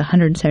away with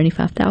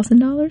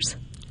 $175,000.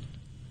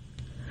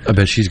 I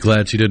bet she's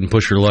glad she didn't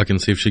push her luck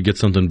and see if she'd get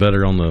something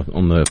better on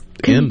the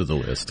end of the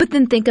list. But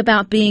then think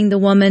about being the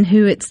woman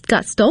who it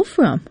got stole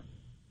from.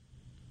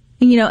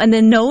 And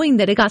then knowing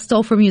that it got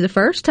stole from you the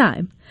first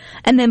time.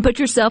 And then put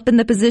yourself in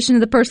the position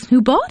of the person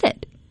who bought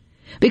it.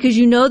 Because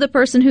the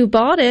person who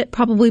bought it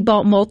probably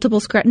bought multiple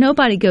scratch.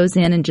 Nobody goes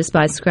in and just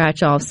buys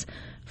scratch-offs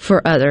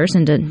for others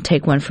and doesn't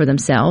take one for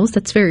themselves.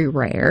 That's very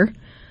rare.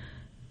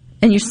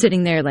 And you're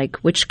sitting there like,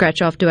 which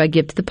scratch-off do I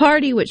give to the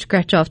party? Which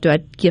scratch-off do I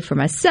give for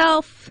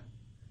myself?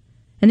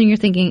 And then you're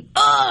thinking,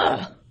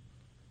 ugh!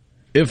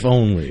 If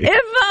only.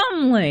 If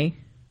only.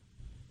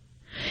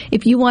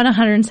 If you won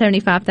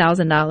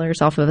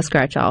 $175,000 off of a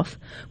scratch-off,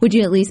 would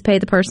you at least pay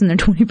the person their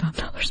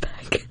 $25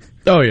 back?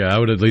 Oh, yeah, I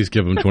would at least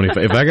give them $25.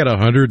 If I got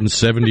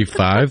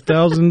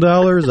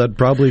 $175,000, I'd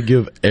probably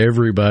give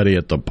everybody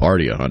at the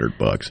party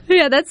 $100.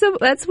 Yeah,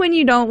 that's when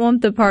you don't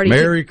want the party.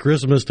 Merry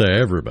Christmas to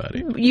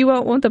everybody. You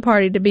won't want the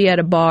party to be at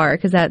a bar,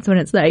 because that's when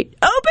it's like,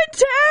 open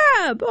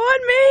tab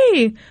on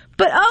me.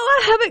 But,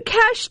 I haven't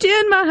cashed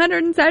in my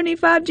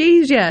 175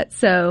 G's yet,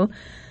 so.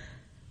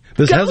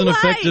 This Go hasn't light.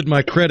 affected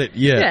my credit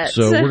yet, Yes.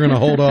 so we're going to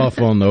hold off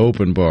on the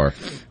open bar.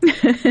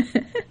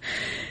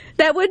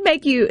 That would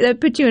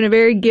put you in a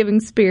very giving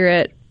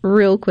spirit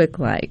real quick,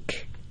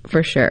 like,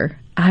 for sure.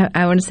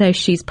 I want to say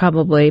she's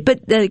probably,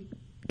 but that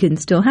can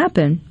still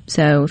happen.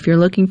 So if you're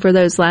looking for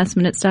those last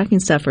minute stocking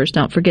stuffers,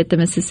 don't forget the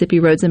Mississippi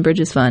Roads and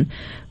Bridges Fund,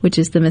 which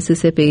is the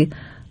Mississippi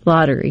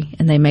Lottery.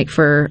 And they make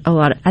for a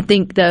lot of, I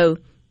think though,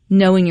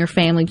 knowing your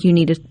family, you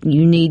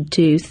need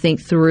to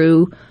think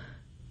through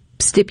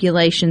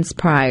stipulations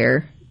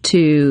prior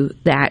to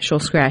the actual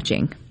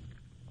scratching.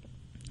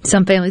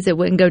 Some families, it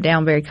wouldn't go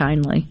down very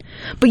kindly.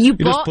 But you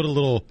just put a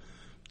little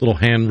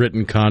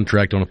handwritten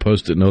contract on a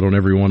Post-it note on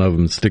every one of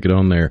them and stick it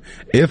on there.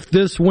 If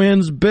this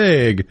wins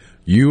big,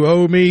 you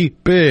owe me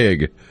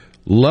big.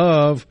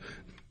 Love.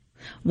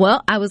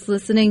 Well, I was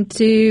listening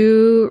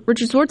to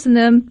Richard Swartz and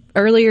them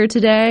earlier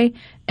today,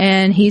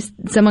 and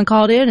someone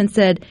called in and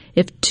said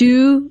if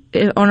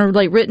on a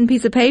written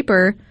piece of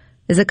paper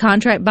is a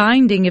contract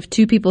binding, if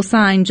two people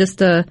sign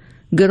just a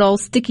good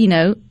old sticky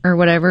note or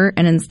whatever,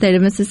 and in the state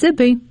of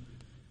Mississippi,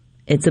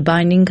 it's a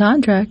binding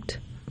contract.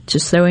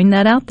 Just throwing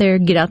that out there.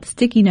 Get out the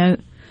sticky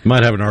note.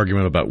 Might have an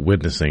argument about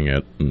witnessing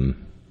it and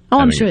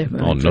I'm sure it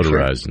all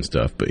notarized and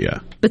stuff, but yeah.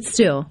 But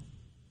still,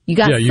 you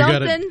got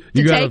something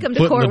to take them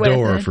to court with. You got to put in the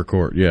door for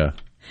court, yeah.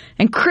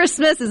 And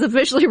Christmas is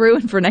officially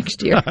ruined for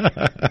next year.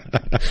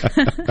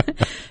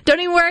 Don't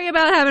even worry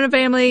about having a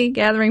family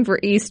gathering for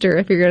Easter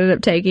if you're going to end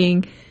up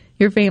taking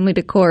your family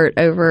to court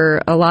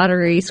over a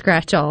lottery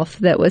scratch-off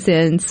that was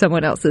in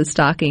someone else's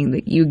stocking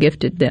that you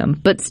gifted them.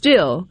 But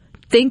still,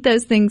 think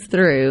those things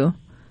through.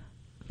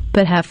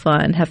 But have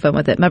fun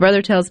with it. My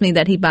brother tells me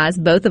that he buys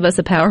both of us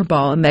a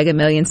Powerball and Mega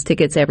Millions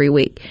tickets every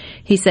week.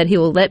 He said he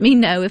will let me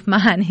know if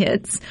mine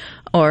hits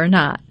or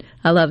not.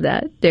 I love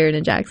that, Darren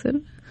and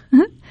Jackson.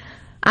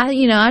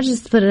 I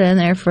just put it in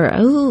there for,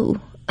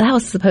 that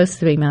was supposed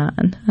to be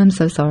mine. I'm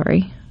so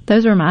sorry.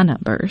 Those were my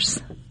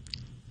numbers.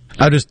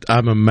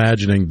 I'm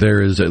imagining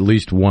there is at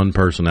least one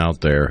person out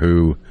there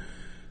who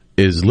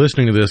is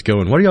listening to this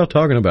going, what are y'all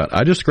talking about?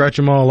 I just scratch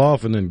them all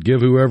off and then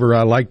give whoever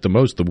I like the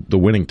most the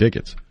winning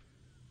tickets.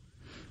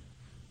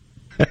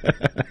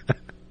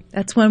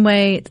 That's one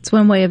way. It's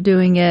one way of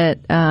doing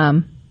it.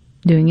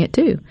 Doing it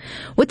too.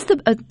 What's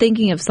the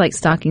thinking of like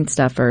stocking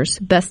stuffers?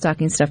 Best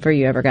stocking stuffer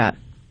you ever got,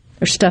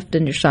 or stuffed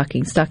in your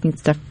stocking stuff,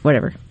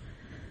 whatever.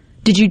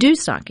 Did you do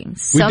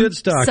stockings? We did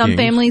stockings. Some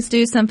families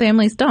do. Some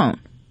families don't.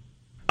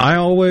 I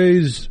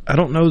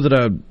don't know that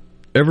I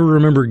ever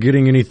remember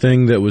getting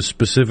anything that was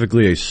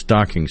specifically a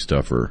stocking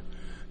stuffer.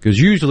 Because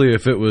usually,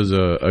 if it was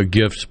a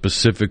gift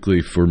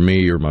specifically for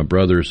me or my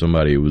brother or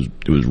somebody, it was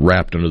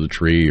wrapped under the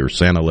tree or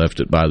Santa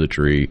left it by the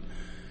tree.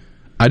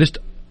 I'll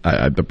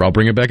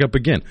bring it back up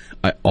again.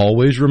 I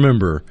always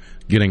remember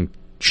getting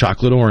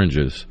chocolate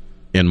oranges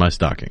in my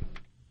stocking,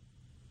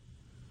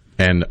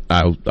 and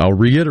I'll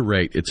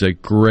reiterate, it's a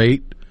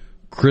great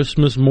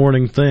Christmas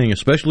morning thing.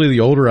 Especially the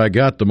older I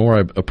got, the more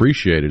I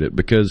appreciated it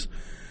because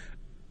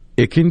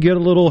it can get a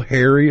little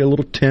hairy, a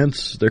little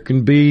tense. There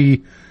can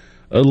be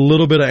a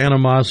little bit of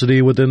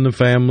animosity within the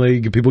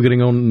family, people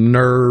getting on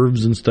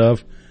nerves and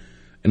stuff.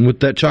 And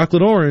with that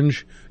chocolate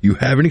orange, you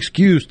have an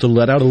excuse to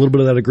let out a little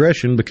bit of that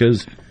aggression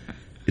because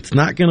it's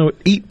not going to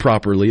eat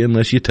properly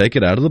unless you take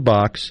it out of the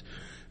box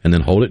and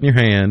then hold it in your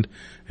hand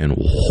and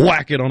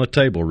whack it on a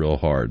table real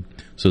hard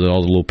so that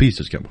all the little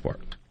pieces come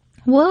apart.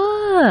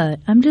 What?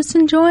 I'm just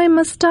enjoying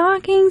my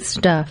stocking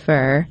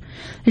stuffer.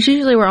 It's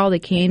usually where all the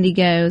candy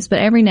goes, but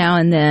every now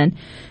and then,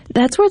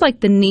 that's where like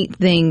the neat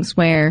things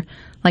where,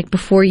 like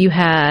before you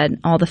had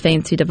all the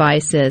fancy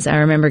devices, I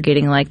remember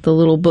getting like the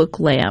little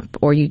book lamp,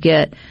 or you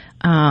get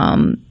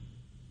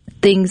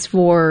things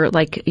for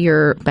like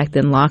your back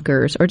then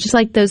lockers, or just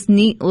like those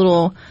neat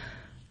little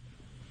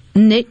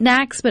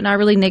knickknacks, but not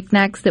really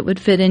knickknacks that would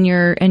fit in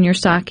your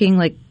stocking,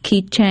 like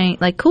keychain,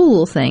 like cool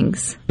little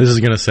things. This is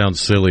going to sound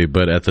silly,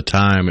 but at the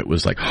time it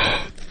was like,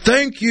 oh,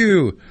 thank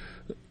you.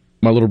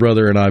 My little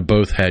brother and I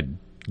both had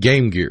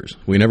Game Gears.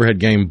 We never had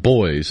Game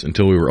Boys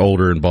until we were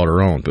older and bought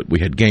our own, but we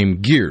had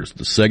Game Gears,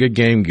 the Sega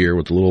Game Gear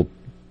with the little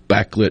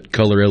backlit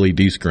color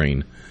LED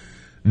screen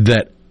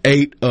that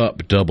ate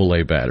up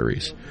AA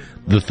batteries.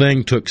 The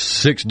thing took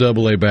 6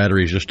 AA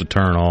batteries just to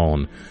turn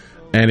on,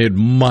 and it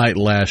might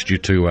last you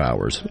 2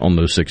 hours on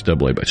those 6 AA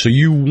batteries. So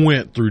you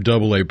went through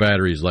AA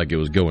batteries like it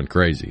was going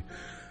crazy.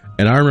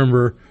 And I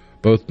remember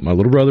both my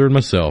little brother and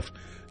myself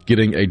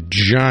getting a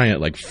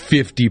giant, like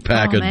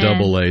 50-pack of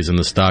AA's in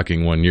the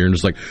stocking one year, and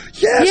just like,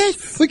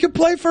 yes, we can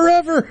play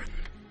forever.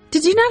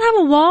 Did you not have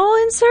a wall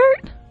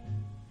insert?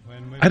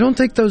 I don't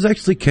think those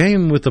actually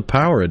came with a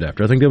power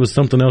adapter. I think that was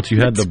something else you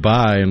had to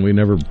buy, and we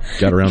never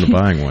got around to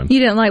buying one. You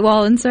didn't like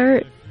wall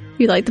insert?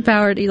 You like the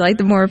power? Do you like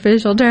the more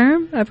official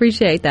term? I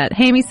appreciate that.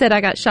 Hammy said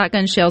I got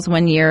shotgun shells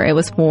one year. It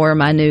was for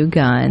my new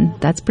gun.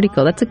 That's pretty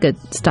cool. That's a good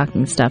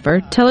stocking stuffer.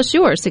 Tell us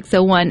yours,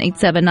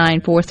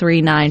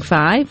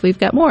 601-879-4395. We've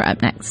got more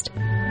up next.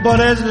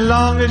 But as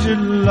long as you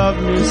love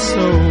me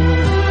so,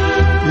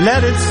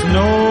 let it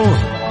snow,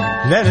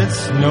 let it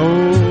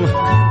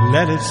snow,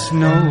 let it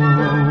snow.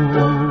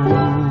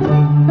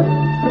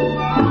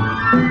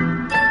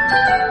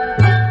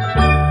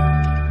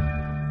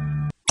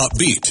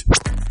 upbeat,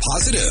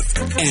 positive,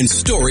 and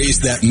stories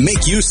that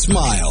make you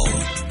smile.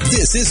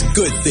 This is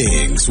Good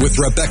Things with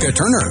Rebecca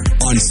Turner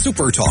on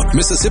Super Talk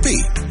Mississippi,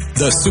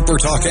 the Super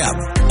Talk app,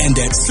 and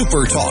at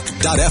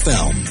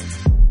supertalk.fm.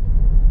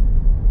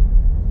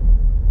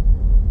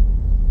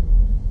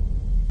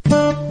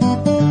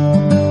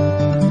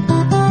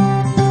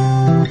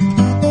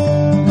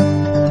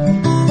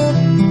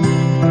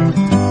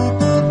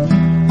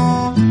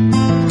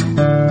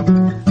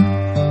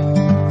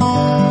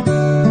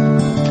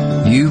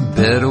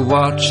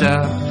 Watch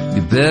out.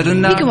 You better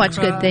not. You can watch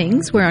Good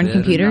Things. We're on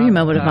computer, your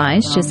mobile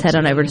device. Just head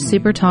on over to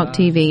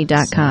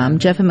supertalktv.com.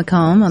 Jeff and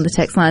McComb on the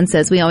text line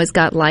says we always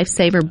got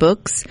Lifesaver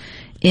books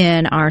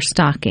in our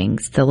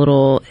stockings. It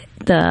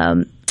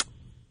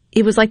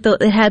was like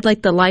it had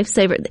like the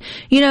Lifesaver.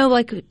 You know,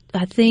 like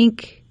I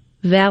think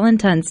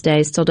Valentine's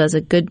Day still does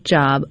a good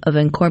job of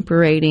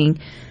incorporating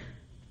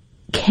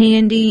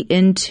candy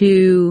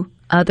into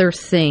other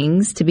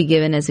things to be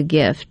given as a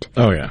gift.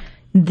 Oh, yeah.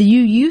 You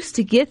used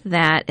to get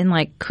that in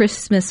like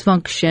Christmas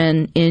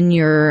function in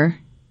your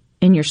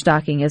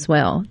stocking as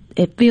well.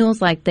 It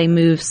feels like they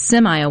moved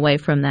semi away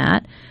from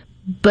that,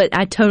 but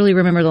I totally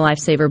remember the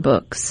Lifesaver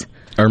books.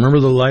 I remember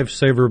the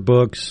Lifesaver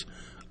books.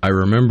 I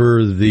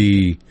remember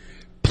the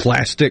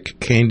plastic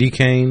candy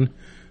cane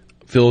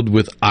filled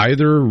with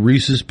either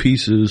Reese's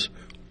Pieces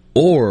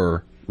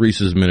or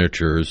Reese's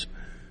Miniatures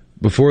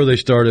before they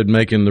started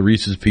making the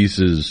Reese's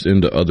Pieces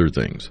into other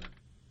things.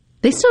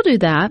 They still do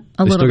that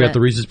a little bit. They still got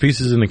the Reese's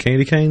Pieces and the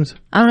candy canes?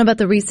 I don't know about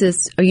the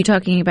Reese's. Are you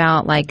talking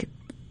about like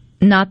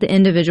not the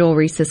individual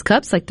Reese's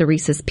cups, like the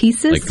Reese's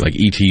Pieces? Like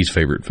E.T.'s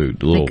favorite food,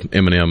 the little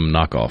M&M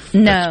knockoff.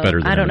 No, that's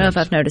better than I don't know if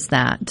I've noticed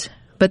that.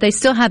 But they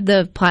still have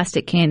the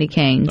plastic candy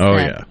canes. Oh,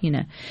 that, yeah. You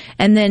know.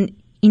 And then,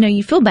 you know,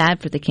 you feel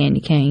bad for the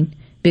candy cane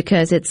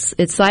because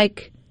it's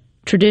like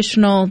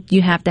traditional.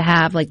 You have to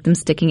have like them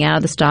sticking out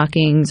of the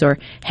stockings or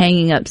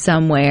hanging up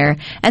somewhere.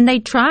 And they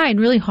tried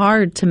really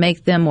hard to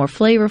make them more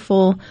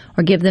flavorful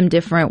or give them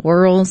different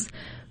whirls.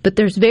 But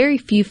there's very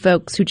few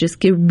folks who just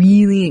get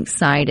really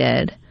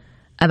excited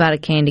about a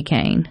candy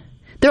cane.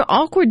 They're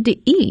awkward to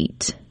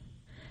eat.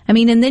 I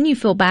mean, and then you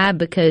feel bad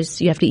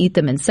because you have to eat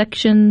them in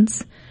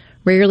sections.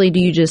 Rarely do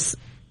you just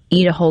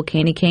eat a whole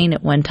candy cane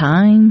at one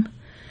time.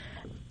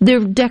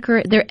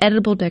 They're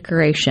edible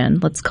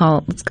decoration. Let's call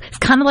it. It's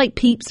kind of like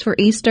Peeps for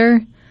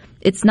Easter.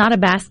 It's not a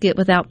basket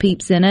without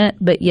Peeps in it,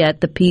 but yet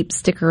the Peeps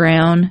stick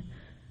around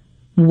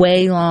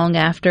way long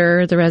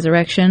after the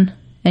resurrection,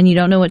 and you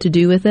don't know what to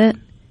do with it.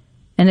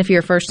 And if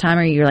you're a first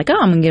timer, you're like, "Oh,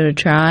 I'm gonna give it a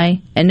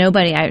try," and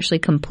nobody actually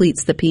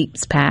completes the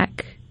Peeps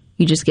pack.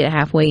 You just get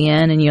halfway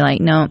in, and you're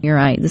like, "No, you're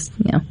right. This,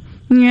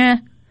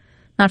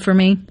 not for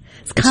me."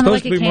 It's kind of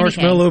like a candy cane. It's supposed to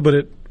be marshmallow, but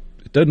it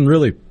doesn't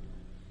really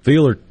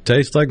feel or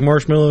taste like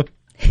marshmallow.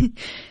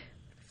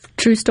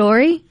 True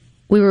story.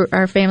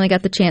 Our family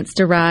got the chance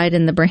to ride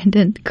in the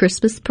Brandon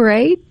Christmas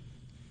parade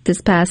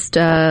this past,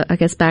 I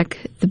guess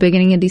back the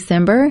beginning of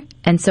December.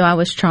 And so I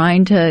was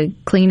trying to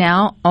clean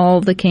out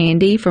all the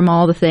candy from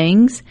all the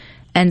things.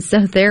 And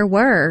so there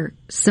were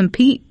some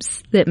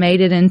Peeps that made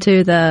it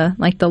into the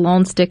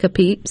long stick of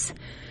Peeps.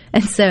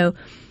 And so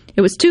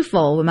it was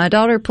twofold. When my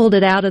daughter pulled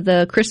it out of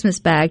the Christmas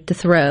bag to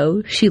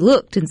throw, she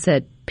looked and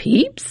said,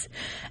 "Peeps?"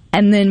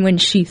 And then when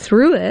she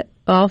threw it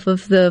off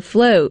of the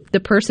float,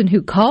 the person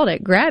who caught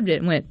it grabbed it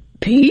and went,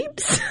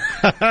 "Peeps?"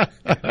 I'm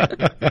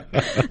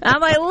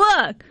like,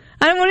 look,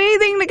 I don't want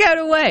anything to go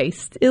to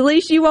waste. At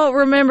least you won't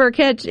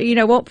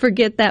won't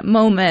forget that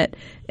moment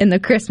in the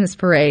Christmas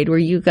parade where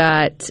you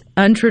got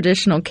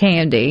untraditional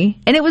candy.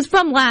 And it was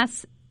from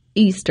last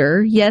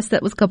Easter. Yes,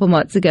 that was a couple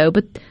months ago,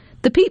 but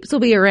the Peeps will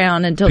be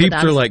around until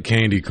Peeps are like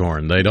candy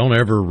corn. They don't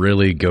ever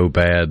really go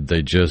bad.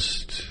 They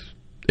just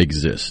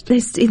exist.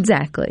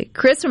 Exactly.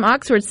 Chris from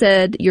Oxford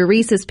said your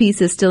Reese's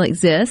Pieces still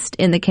exist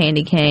in the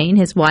candy cane.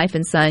 His wife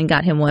and son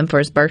got him one for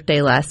his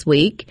birthday last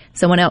week.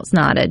 Someone else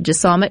nodded. Just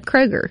saw him at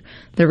Kroger.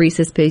 The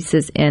Reese's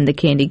Pieces and the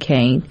candy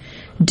cane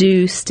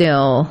do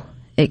still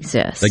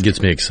exist. That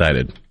gets me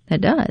excited.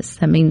 That does.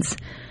 That means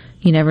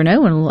you never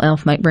know when a little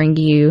elf might bring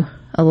you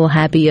a little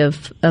happy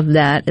of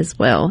that as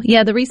well.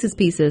 Yeah, the Reese's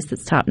Pieces,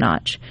 that's top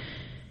notch.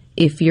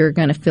 If you're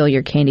going to fill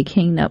your candy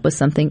cane up with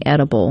something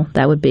edible,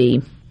 that would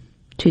be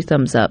 2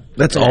 thumbs up.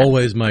 That's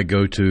always my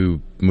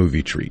go-to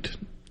movie treat.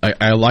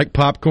 I like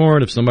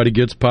popcorn. If somebody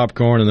gets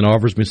popcorn and then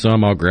offers me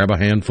some, I'll grab a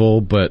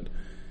handful. But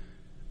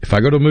if I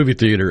go to a movie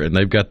theater and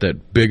they've got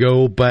that big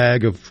old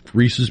bag of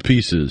Reese's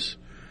Pieces,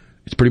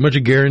 it's pretty much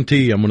a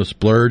guarantee I'm going to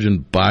splurge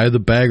and buy the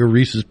bag of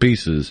Reese's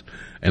Pieces,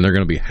 and they're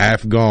going to be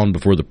half gone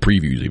before the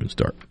previews even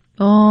start.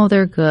 Oh,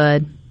 they're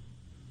good.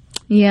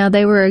 Yeah,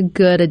 they were a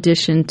good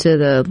addition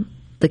to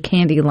the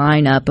candy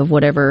lineup of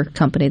whatever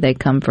company they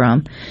come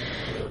from.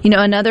 You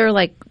know, another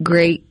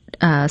great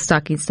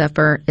stocking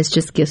stuffer is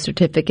just gift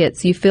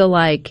certificates. You feel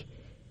like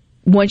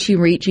once you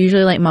reach,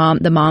 usually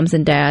the moms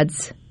and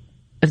dads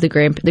of the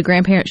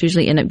grandparents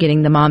usually end up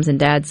getting the moms and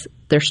dads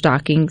their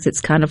stockings.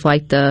 It's kind of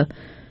like the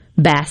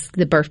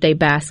birthday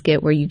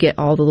basket where you get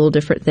all the little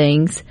different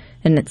things,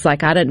 and it's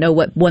like, I don't know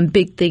what one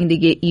big thing to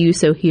get you,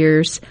 so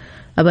here's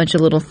a bunch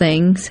of little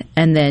things,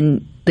 and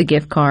then the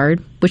gift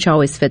card, which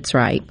always fits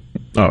right.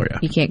 Oh, yeah.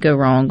 You can't go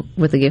wrong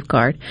with a gift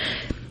card.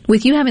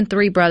 With you having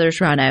 3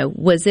 brothers, Rhino,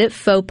 was it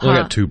faux pas? Well,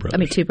 I got 2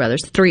 brothers. 2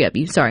 brothers. 3 of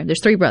you. Sorry.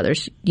 There's 3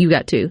 brothers. You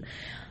got 2.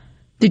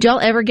 Did y'all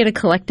ever get a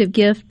collective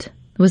gift?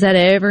 Was that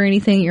ever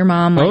anything your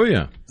mom? Oh,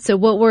 yeah. So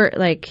what were,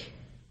 like,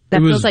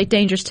 that feels like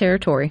dangerous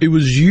territory. It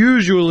was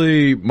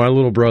usually my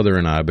little brother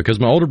and I, because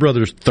my older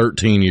brother's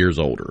 13 years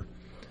older.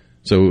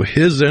 So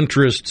his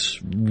interests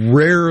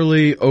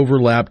rarely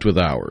overlapped with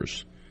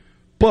ours.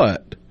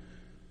 But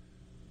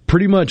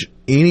pretty much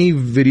any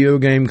video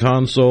game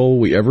console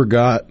we ever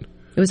got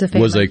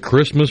was a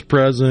Christmas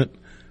present,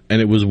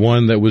 and it was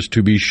one that was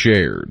to be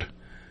shared.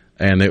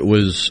 And that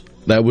was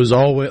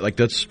always like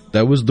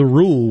that was the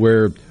rule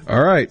where,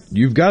 all right,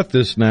 you've got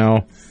this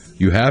now,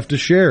 you have to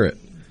share it.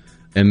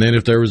 And then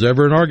if there was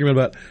ever an argument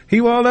about,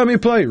 he won't let me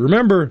play,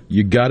 remember,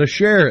 you got to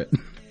share it.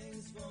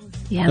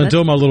 Yeah,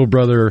 until my little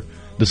brother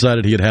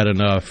decided he had had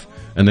enough,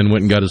 and then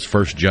went and got his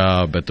first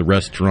job at the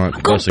restaurant,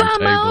 bussing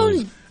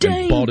tables,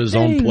 and bought his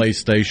own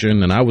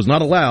PlayStation, and I was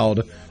not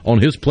allowed on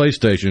his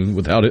PlayStation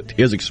without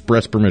his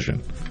express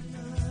permission.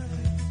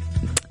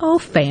 Oh,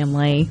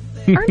 family.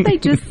 Aren't they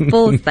just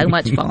full of so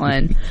much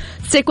fun?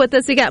 Stick with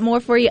us. We got more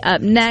for you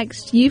up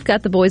next. You've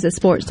got the boys at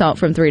Sports Talk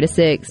from 3 to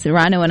 6.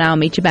 Rhino and I will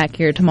meet you back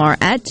here tomorrow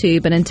at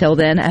 2. But until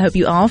then, I hope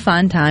you all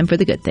find time for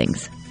the good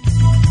things.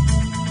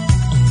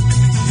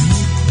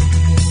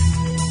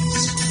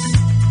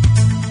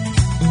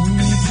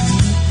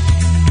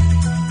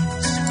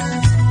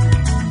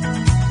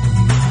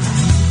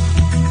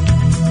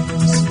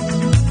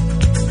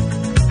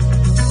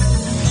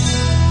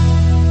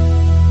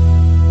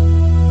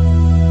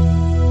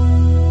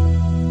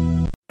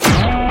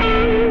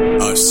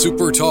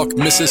 SuperTalk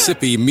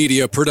Mississippi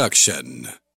Media Production.